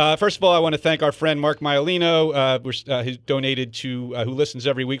to. First of all, I want to thank our friend Mark Maiolino, who donated to, who listens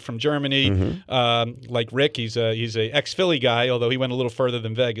every week from Germany. Like Rick, he's a ex-Philly guy, although he went a little further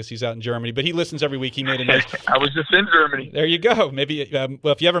than Vegas. He's out in Germany, but he listens every week. He made a nice. I was just in Germany. There you go. Maybe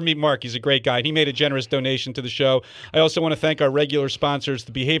well, if you ever meet Mark, he's a great guy. And he made a generous donation to the show. I also want to thank our regular sponsors,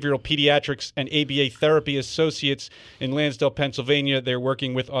 the Behavioral Pediatrics and ABA Therapy Associates in Lansdale, Pennsylvania. They're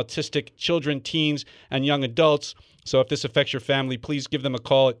working with autistic children, teens, and young adults. So if this affects your family, please give them a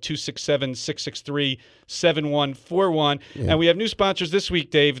call at 267-663-7141. And we have new sponsors this week,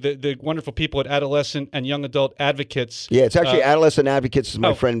 Dave, the wonderful people at Adolescent and Young Adult Advocates. Yeah, it's actually Adolescent Advocates is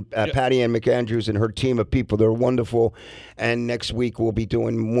my friend Patty Ann McAndrews and her team of people. They're wonderful. And next week we'll be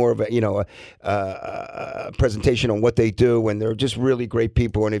doing more of a presentation on what they do. And they're just really great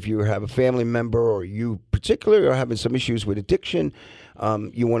people. And if you have a family member or you particularly are having some issues with addiction,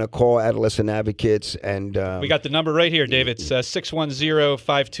 you want to call Adolescent Advocates. And we got the number right here, Dave. It's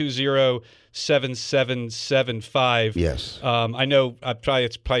 610-520-7775. Yes. I know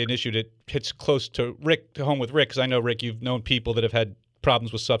it's probably an issue that hits close to home with Rick, because I know, Rick, you've known people that have had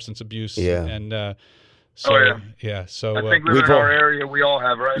problems with substance abuse. Yeah. And So I think living in our area, we all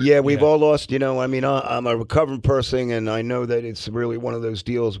have, right? Yeah, we've all lost. I'm a recovering person, and I know that it's really one of those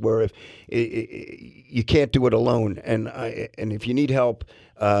deals where if you can't do it alone, and if you need help,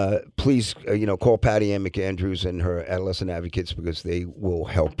 please call Patty Ann McAndrews and her Adolescent Advocates, because they will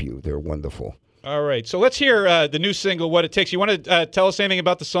help you. They're wonderful. All right, so let's hear the new single, "What It Takes." You want to tell us anything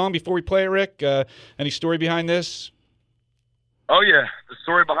about the song before we play it, Rick? Any story behind this? Oh yeah, the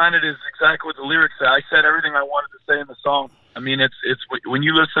story behind it is exactly what the lyrics say. I said everything I wanted to say in the song. I mean, it's when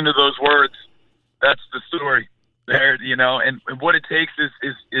you listen to those words, that's the story there, and what it takes is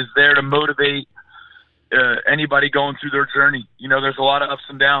there to motivate anybody going through their journey. There's a lot of ups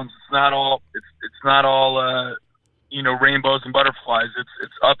and downs. It's not all rainbows and butterflies.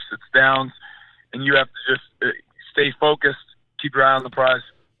 It's ups, it's downs, and you have to just stay focused, keep your eye on the prize.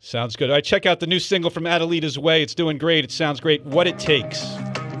 Sounds good. All right, check out the new single from Adelita's Way. It's doing great. It sounds great. "What It Takes."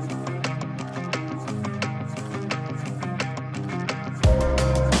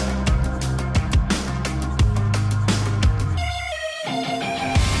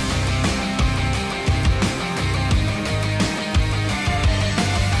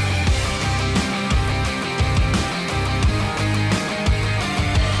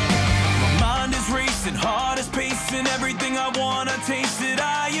 My mind is racing, heart is pacing, everything I want to taste it,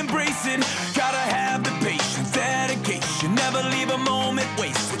 I embrace it. Gotta have the patience, dedication, never leave a moment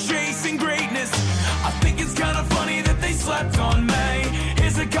wasted, chasing greatness. I think it's kind of funny that they slept on me.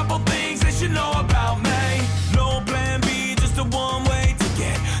 Here's a couple things they should know about me. No plan B, just a one-way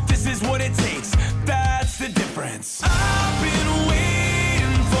ticket. This is what it takes, that's the difference. I've been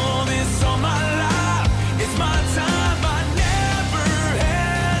waiting for this all my life. It's my time, I never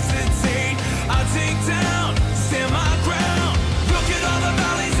hesitate. I take down, stand my ground. Look at all the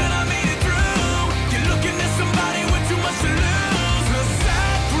valleys that I made it through. You're looking at somebody with too much to lose. The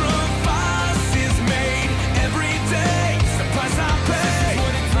sacrifice is made every day. It's the price I pay.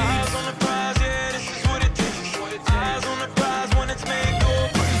 Eyes on the prize, yeah, this is what it takes. Eyes on the prize when it's made go.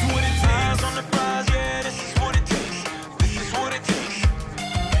 This is what it takes. Eyes on the prize, yeah, this is what it takes. This is what it takes.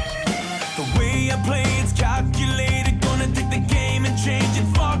 The way I play, it's calculated. Gonna take the game and change it.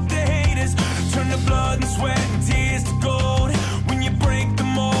 Fuck the haters. Turn the blood and sweat and tears to gold. When you break the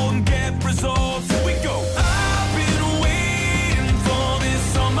mold and get results, here we go. I've been waiting for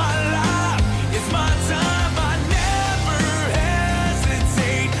this all my life. It's my time, I never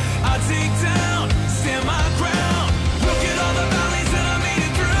hesitate. I take down, stand my ground. Look at all the valleys that I made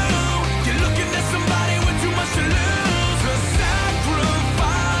it through. You're looking at somebody with too much to lose. The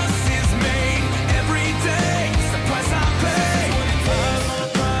sacrifice is made every day. It's the price I pay. Eyes on the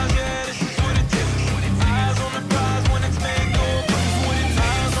prize, yeah, this is what it takes. Eyes on the prize when it's made go. This is what it takes.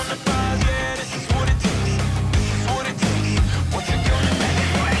 Eyes on the prize, yeah, this is what it takes. This is what it takes. What's it gonna be?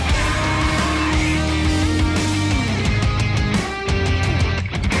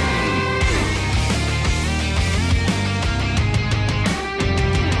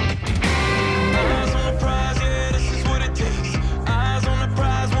 Eyes on the prize, yeah, this is what it takes. Eyes on the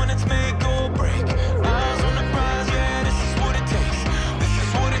prize when it's made go break. Eyes on the prize, yeah, this is what it takes. This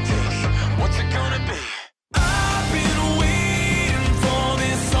is what it takes. What's it gonna be? I've been waiting for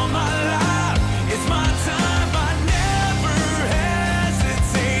this all my life. It's my time, I never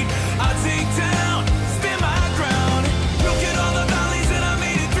hesitate. I take down, stand my ground. Look at all the valleys that I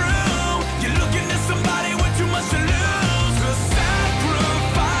made it through. You're looking at somebody with too much to lose. The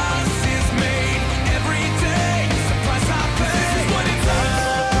sacrifice is made every day. It's the price I pay. This is what it takes.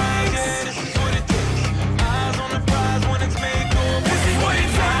 Yeah, this is what it takes. Eyes on the prize when it's made go. This is what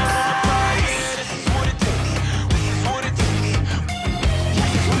it takes. Yeah, this is what it takes. This is what it takes.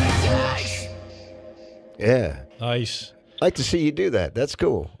 This is what it takes. Yeah. Nice. I like to see you do that. That's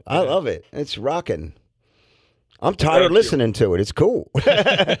cool. I love it. It's rocking. I'm tired of Thank you. listening to it. It's cool.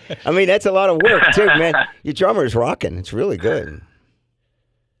 I mean, that's a lot of work, too, man. Your drummer is rocking. It's really good.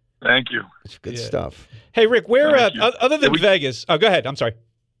 Thank you. It's good Yeah. stuff. Hey, Rick, where Thank you. other than Vegas? Oh, go ahead. I'm sorry.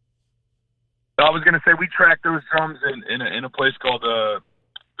 I was gonna say we tracked those drums in a place called the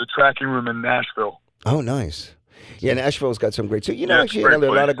Tracking Room in Nashville. Oh, nice. Yeah, Nashville's got some great. So Yeah, actually, great there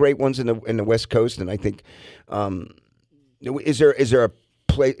are a lot place. of great ones in the West Coast, and I think, is there a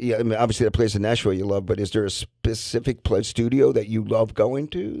place? Yeah, I mean, obviously the place in Nashville you love, but is there a specific place studio that you love going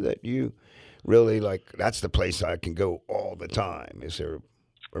to that you really like? That's the place I can go all the time. Is there?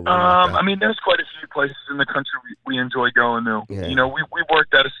 A room like that? I mean, there's quite a few places in the country we enjoy going to. Yeah. You know, we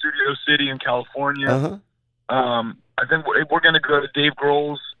worked at a Studio City in California. Uh-huh. I think we're going to go to Dave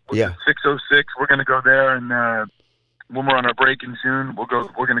Grohl's, which Yeah. is 606. We're going to go there, and when we're on our break in June, we're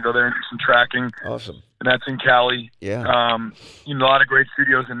going to go there and do some tracking, Awesome. and that's in Cali. Yeah. You know, a lot of great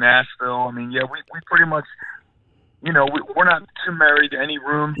studios in Nashville. I mean, yeah, we pretty much, you know, we're not too married to any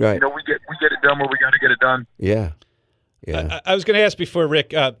room. Right. You know, we get it done where we got to get it done. Yeah. Yeah. I was going to ask before,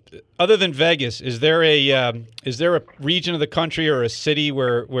 Rick. Other than Vegas, is there a region of the country or a city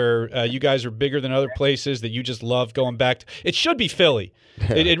where you guys are bigger than other places that you just love going back to? It should be Philly.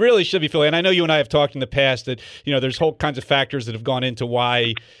 It really should be Philly. And I know you and I have talked in the past that there's whole kinds of factors that have gone into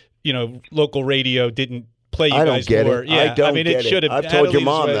why local radio didn't play you I don't guys get more. it. Yeah, I don't mean, get it should have. I've told your Adeline's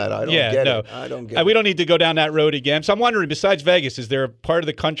mom way- that. I don't yeah, get no. it. I don't get it. We don't need to go down that road again. So I'm wondering, besides Vegas, is there a part of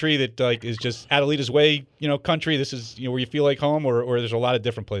the country that is just Adelita's way, country? This is where you feel like home, or there's a lot of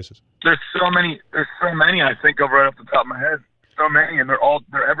different places. There's so many I think of right off the top of my head. So many, and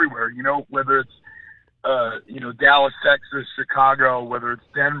they're everywhere. You know, whether it's Dallas, Texas, Chicago, whether it's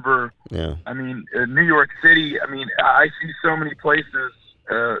Denver. Yeah. I mean, New York City. I mean, I see so many places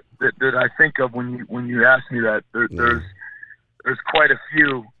that I think of when you ask me that. There's quite a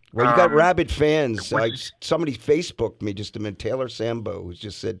few. Well, you got rabid fans. which- Somebody Facebooked me just a minute. Taylor Sambo, who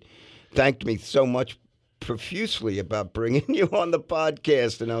just thanked me so much profusely about bringing you on the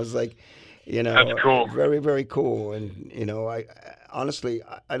podcast, and I was like, That's cool. very, very cool. And I honestly,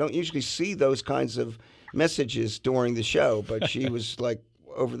 I don't usually see those kinds of messages during the show, but she was like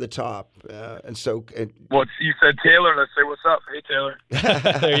over the top, and so Well, you said Taylor. Let's say what's up. Hey, Taylor.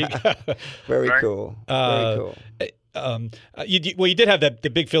 There you go. very Right. cool. Very cool. You did have the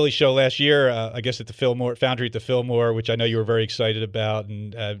big Philly show last year, I guess at the Fillmore Foundry at the Fillmore, which I know you were very excited about.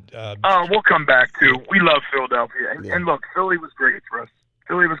 And We'll come back to. We love Philadelphia, and, Yeah. and look, Philly was great for us.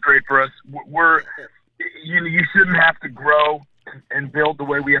 You shouldn't have to grow and build the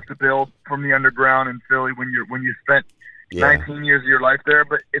way we have to build from the underground in Philly when you spent Yeah. 19 years of your life there.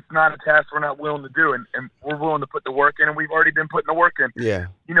 But it's not a task we're not willing to do, and we're willing to put the work in, and we've already been putting the work in. Yeah.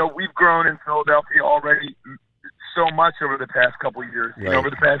 We've grown in Philadelphia already so much over the past couple of years. Right. Over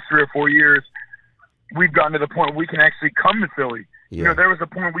the past 3 or 4 years, we've gotten to the point where we can actually come to Philly. Yeah. There was a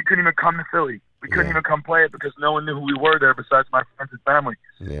point we couldn't even come to Philly. We couldn't Yeah. even come play it because no one knew who we were there besides my friends and family.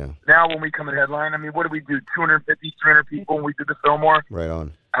 Yeah. Now when we come and headline, I mean, what do we do? 250, 300 people when we did the Fillmore? Right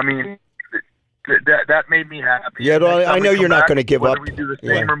on. I mean, that made me happy. Yeah, well, Next time I we know come you're not back, gonna give whether up. we do the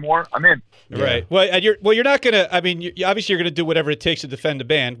Yeah. same or more, I'm in. Yeah. Right. Well, you're not going to. I mean, obviously, you're going to do whatever it takes to defend the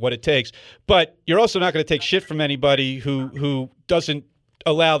band, what it takes. But you're also not going to take shit from anybody who doesn't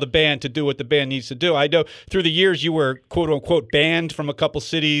allow the band to do what the band needs to do. I know through the years you were quote unquote banned from a couple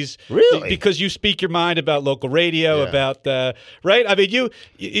cities, Really? because you speak your mind about local radio, Yeah. about right. I mean, you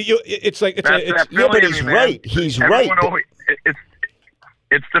it's like it's That's it's that yeah, Philly but in he's me, man. right. He's Everyone right. always-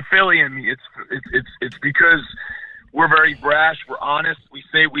 it's the Philly in me. It's because we're very brash. We're honest. We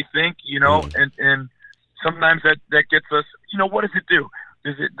say we think, and sometimes that gets us. What does it do?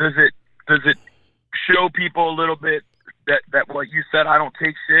 Does it show people a little bit that what you said, I don't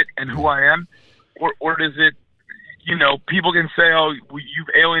take shit and who I am, or does it? People can say, oh, you've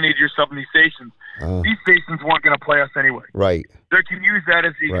alienated yourself in these stations. These stations weren't going to play us anyway. Right. They can use that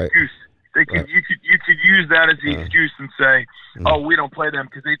as the Right. excuse. They can, Right. you could use that as the excuse and say, "Oh, we don't play them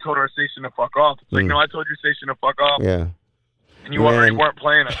because they told our station to fuck off." It's like, no, I told your station to fuck off, Yeah. and you already Man. weren't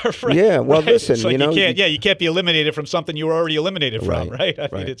playing it. Right, Yeah, well, right. listen, It's like you know, you can't be eliminated from something you were already eliminated from, Right, right? I mean,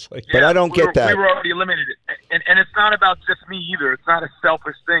 right. it's like But I don't get that. We were already eliminated, and it's not about just me either. It's not a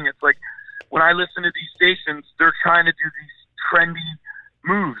selfish thing. It's like when I listen to these stations, they're trying to do these trendy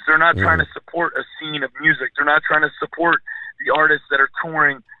moves. They're not trying to support a scene of music. They're not trying to support the artists that are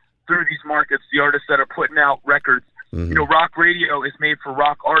touring through these markets, the artists that are putting out records. Rock radio is made for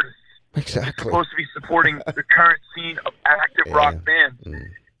rock artists. It's Exactly. supposed to be supporting the current scene of active rock bands.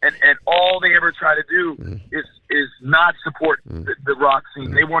 And all they ever try to do is not support the rock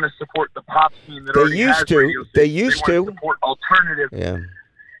scene. They want to support the pop scene that They already used has to. radio They stations. used want to. support alternative. Yeah.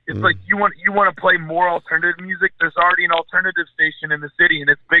 It's like you want to play more alternative music. There's already an alternative station in the city, and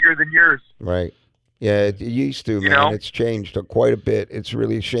it's bigger than yours. Right. Yeah, it used to, man. know? It's changed quite a bit. It's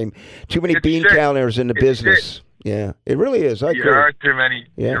really a shame. Too many It's bean shit. counters in the It's business. Yeah, it really is. I agree. There are too many.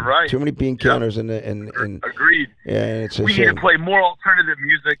 Yeah, You're right. too many bean counters and Agreed. yeah, it's a We need shame. to play more alternative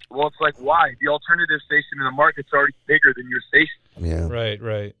music. Well, it's like, why? The alternative station in the market's already bigger than your station. Yeah, Right.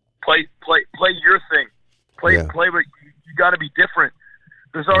 Play your thing. Play Yeah. but you got to be different.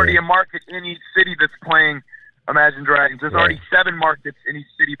 There's already a market in each city that's playing Imagine Dragons. There's already 7 markets in each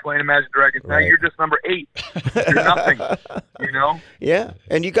city playing Imagine Dragons. Now Right. you're just number 8. You're nothing. You know? Yeah,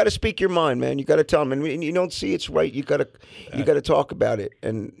 and you got to speak your mind, man. You got to tell them, and when you don't see it's right, you got to talk about it.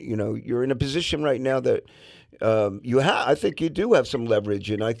 And you're in a position right now that I think you do have some leverage,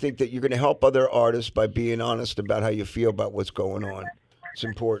 and I think that you're going to help other artists by being honest about how you feel about what's going on. It's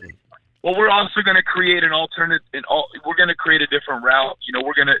important. Well, we're also going to create an alternate. We're going to create a different route.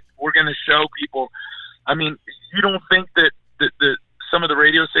 We're going to show people. I mean, you don't think that some of the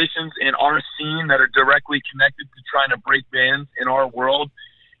radio stations in our scene that are directly connected to trying to break bands in our world,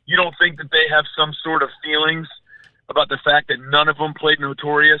 you don't think that they have some sort of feelings about the fact that none of them played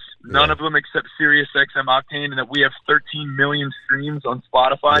Notorious, none of them except Sirius XM Octane, and that we have 13 million streams on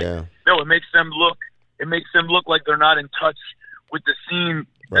Spotify? Yeah. No, it makes them look like they're not in touch with the scene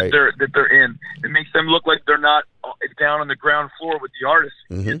that they're in. It makes them look like they're not down on the ground floor with the artists.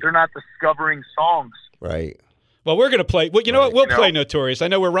 They're not discovering songs. Right. Well, we're going to play. Well, you know what? We'll play Notorious. I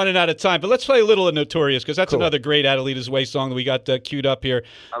know we're running out of time, but let's play a little of Notorious because that's another great Adelita's Way song that we got queued up here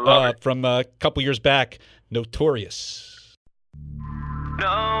from a couple years back. Notorious.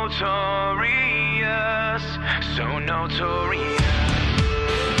 Notorious, so notorious.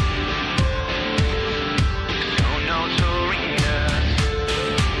 So notorious.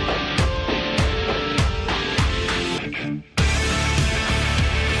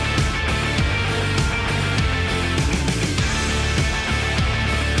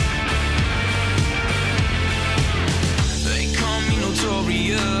 They call me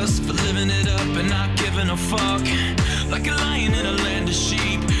notorious for living it up and not giving a fuck. Like a lion in a land of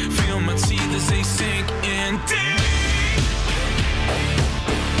sheep. Feel my teeth as they sink in deep.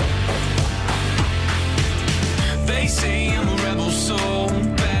 They say I'm a rebel soul,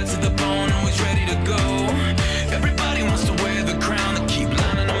 bad to the bone, always ready to go. Everybody wants to wear the crown. I keep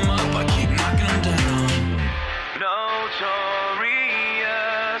lining them up, I keep knocking them down.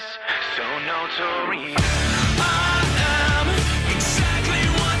 Notorious, so notorious.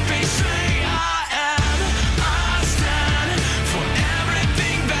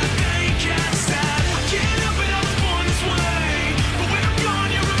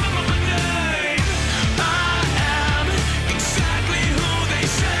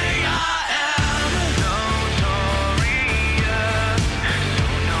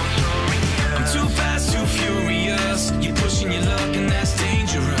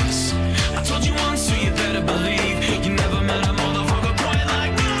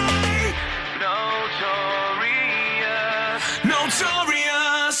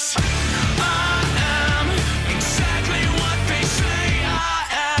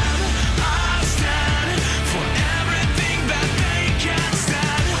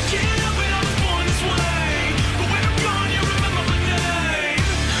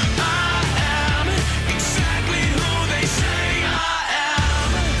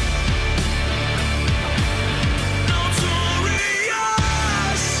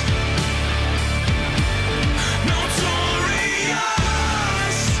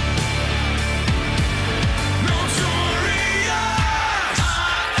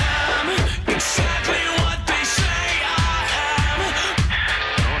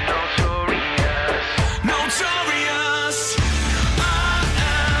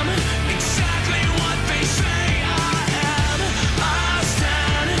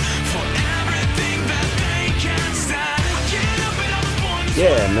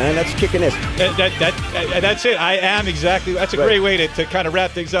 Yeah, man, that's kicking ass. That's it. I am exactly. That's a great way to kind of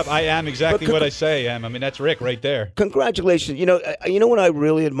wrap things up. I am exactly what I say. I mean, that's Rick right there. Congratulations. You know what I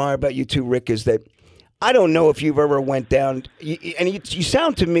really admire about you two, Rick, is that I don't know if you've ever went down, and you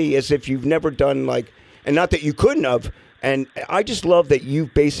sound to me as if you've never done and not that you couldn't have. And I just love that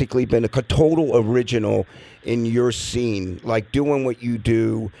you've basically been a total original in your scene, like doing what you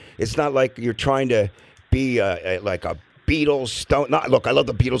do. It's not like you're trying to be like a Beatles, Stone. Look, I love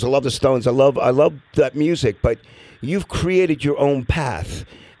the Beatles. I love the Stones. I love that music. But you've created your own path,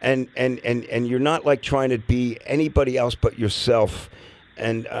 and you're not like trying to be anybody else but yourself.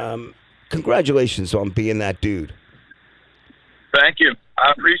 And congratulations on being that dude. Thank you.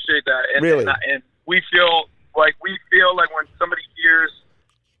 I appreciate that. And, really, and we feel like when somebody hears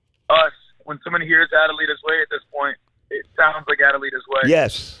us, when somebody hears Adelita's Way at this point, it sounds like Adelita's Way.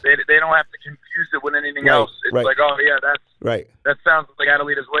 Yes. They don't have to confuse it with anything else. It's like, oh, yeah, that sounds like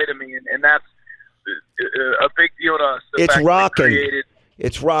Adelita's Way to me. And that's a big deal to us. The It's fact that we rocking. created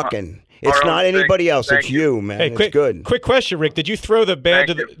It's rocking. It's our not own anybody thing. else. Thank It's you. you, man. Hey, It's good. quick question, Rick. Did you throw the bad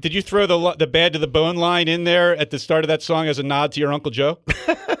Thank to the, you. Did you throw the bad to the bone line in there at the start of that song as a nod to your Uncle Joe?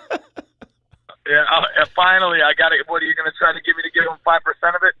 Yeah, finally, I got it. What are you going to try to get me to give him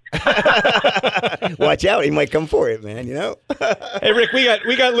 5% of it? Watch out. He might come for it, man, you know? Hey, Rick, we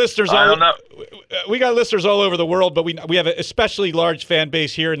got listeners. I don't know. We got listeners all over the world, but we have an especially large fan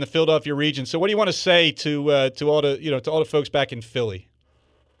base here in the Philadelphia region. So, what do you want to say to all the folks back in Philly?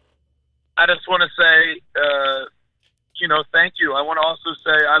 I just want to say, thank you. I want to also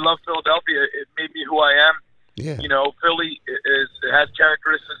say I love Philadelphia. It made me who I am. Yeah. Philly has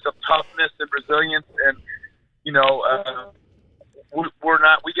characteristics of toughness and resilience, and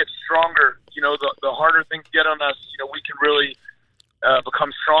we get stronger. The harder things get on us, we can really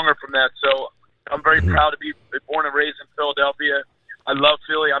become stronger from that. So I'm very proud to be born and raised in Philadelphia. I love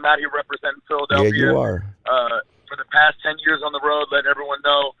Philly. I'm out here representing Philadelphia. Yeah, you are. For the past 10 years on the road, letting everyone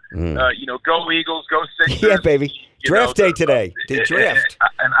know, go Eagles, go Sixers. Yeah, baby. Draft day today. The draft.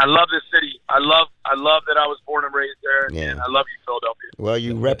 And I love this city. I love that I was born and raised there, and I love you, Philadelphia. Well,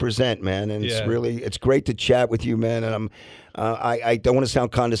 you represent, man, and Yeah. it's great to chat with you, man. And I don't want to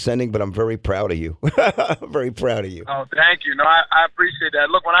sound condescending, but I'm very proud of you. I'm very proud of you. Oh, thank you. No, I appreciate that.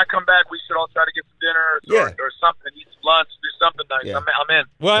 Look, when I come back, we should all try to get some dinner or something, eat some lunch, do something nice. Yeah. I'm in.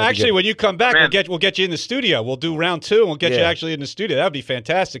 Well, That'd be actually, good. when you come back, Man. we'll get you in the studio. We'll do round 2, and we'll get you Yeah. actually in the studio. That would be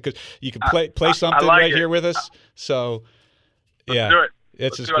fantastic because you can play something like right it. here with us. So, yeah, Do it. it's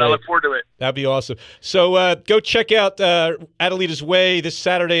Let's just do it. I great. look forward to it. That'd be awesome. So go check out Adelita's Way this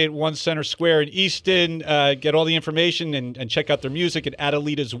Saturday at One Center Square in Easton. Get all the information and check out their music at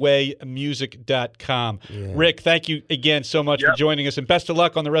adelitaswaymusic.com. Rick, thank you again so much for joining us, and best of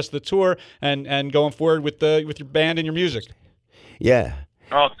luck on the rest of the tour and going forward with your band and your music. Yeah.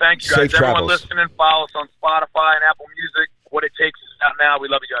 Oh, thank you, guys. Safe Everyone travels. listening, follow us on Spotify and Apple Music. What it takes is out now. We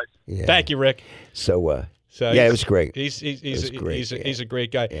love you guys. Yeah. Thank you, Rick. So, So yeah, he's- it was great. He's great, he's a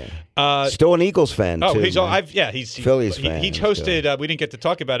great guy. Yeah. Still an Eagles fan, Oh, too. he's all, man. he's Phillies he fan, hosted. We didn't get to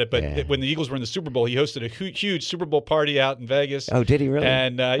talk about it, but Yeah. when the Eagles were in the Super Bowl, he hosted a huge Super Bowl party out in Vegas. Oh, did he really?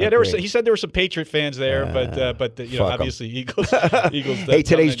 And Oh, there were great. he said there were some Patriot fans there, but fuck 'em. obviously Eagles. Hey,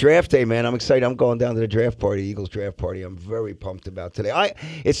 today's draft day, man. I'm excited. I'm going down to the draft party, Eagles draft party. I'm very pumped about today.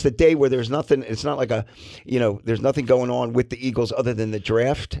 It's the day where there's nothing. It's not like there's nothing going on with the Eagles other than the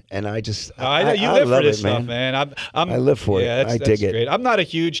draft, and I just I know you live love for this it, stuff, man. I live for it. Yeah, I dig it. Great. I'm not a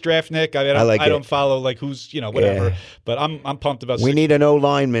huge draft Nick. I mean, I like I don't it. follow like who's whatever, Yeah. but I'm pumped about. We need an O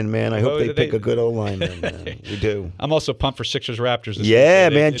lineman, man. I hope Oh, they pick they- a good O lineman. Man. We do. I'm also pumped for Sixers Raptors. This Yeah,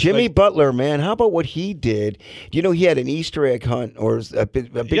 weekend. man. It's Jimmy like- Butler, man. How about what he did? He had an Easter egg hunt or a big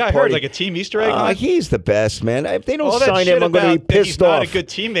Yeah, I party. heard like a team Easter egg hunt. He's the best, man. If they don't All that sign shit him, I'm going to about be that pissed he's not off. a good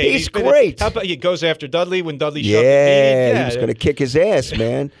teammate. He's been great. How about he goes after Dudley when Dudley shoved the Yeah, meeting? he was going to kick his ass,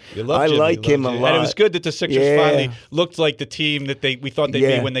 man. You love I Jimmy, like you him love a Jimmy. lot. And it was good that the Sixers Yeah. finally looked like the team that we thought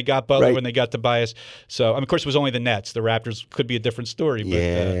they'd be when they got Butler, right. when they got Tobias. So, of course, it was only the Nets. The Raptors could be a different story. But,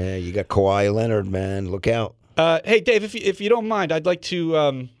 Yeah, you got Kawhi Leonard, man. Look out. hey, Dave, if you don't mind, I'd like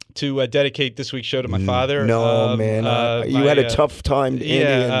to dedicate this week's show to my father. No, man. You had a tough time, Andy.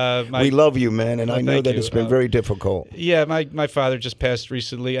 yeah, and we love you, man. And Well, I know thank that you. it's been very difficult. Yeah, my father just passed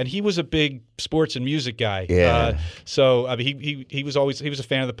recently, and he was a big sports and music guy. Yeah. So I mean, he was a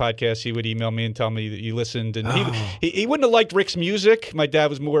fan of the podcast. He would email me and tell me that you listened, and he wouldn't have liked Rick's music. My dad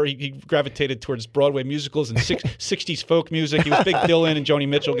was more he gravitated towards Broadway musicals and 60s folk music. He was a big Dylan and Joni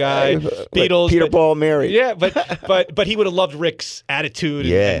Mitchell guy, Beatles, Peter but- Paul, Mary. Yeah, but he would have loved Rick's attitude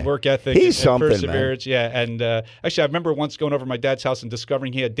and work ethic. He's and something, man. perseverance. Yeah, and actually, I remember once going over to my dad's house and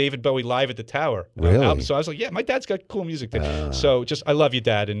discovering he had David Bowie live at the Tower. Really? So I was like, yeah, my dad's got cool music there. So I love you,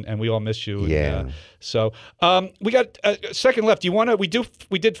 Dad, and we all miss you. Yeah. And, so we got a second left. Do you want to?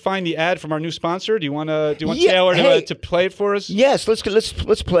 We did find the ad from our new sponsor. Do you want Taylor to play it for us? Yes, let's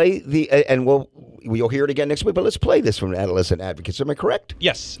play the and you'll hear it again next week. But let's play this from Adolescent Advocates. Am I correct?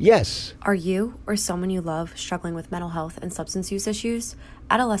 Yes. Yes. Are you or someone you love struggling with mental health and substance use issues?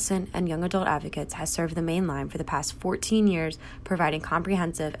 Adolescent and Young Adult Advocates has served the main line for the past 14 years, providing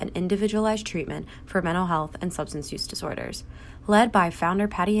comprehensive and individualized treatment for mental health and substance use disorders. Led by founder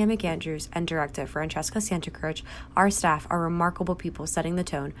Patty Ann McAndrews and director Francesca Santacroce, our staff are remarkable people setting the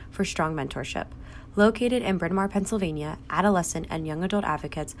tone for strong mentorship. Located in Bryn Mawr, Pennsylvania, Adolescent and Young Adult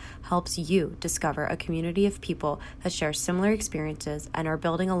Advocates helps you discover a community of people that share similar experiences and are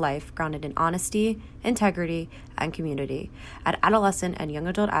building a life grounded in honesty, integrity, and community. At Adolescent and Young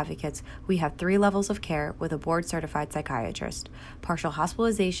Adult Advocates, we have 3 levels of care with a board-certified psychiatrist, partial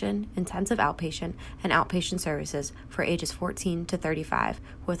hospitalization, intensive outpatient, and outpatient services for ages 14 to 35,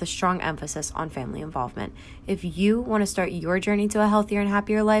 with a strong emphasis on family involvement. If you want to start your journey to a healthier and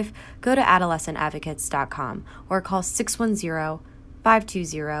happier life, go to adolescentadvocates.com or call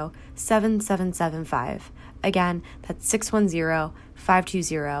 610-520-7775. Again, that's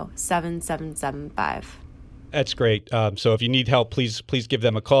 610-520-7775. That's great. So if you need help, please give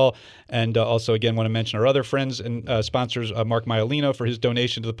them a call. And also, again, want to mention our other friends and sponsors, Mark Maiolino for his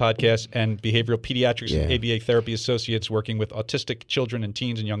donation to the podcast, and Behavioral Pediatrics and ABA Therapy Associates working with autistic children and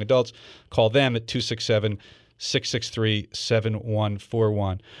teens and young adults. Call them at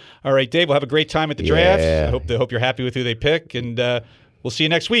 267-663-7141. All right, Dave, we'll have a great time at the draft. I hope you're happy with who they pick, and we'll see you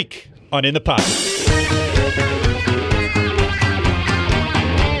next week on In the Pocket.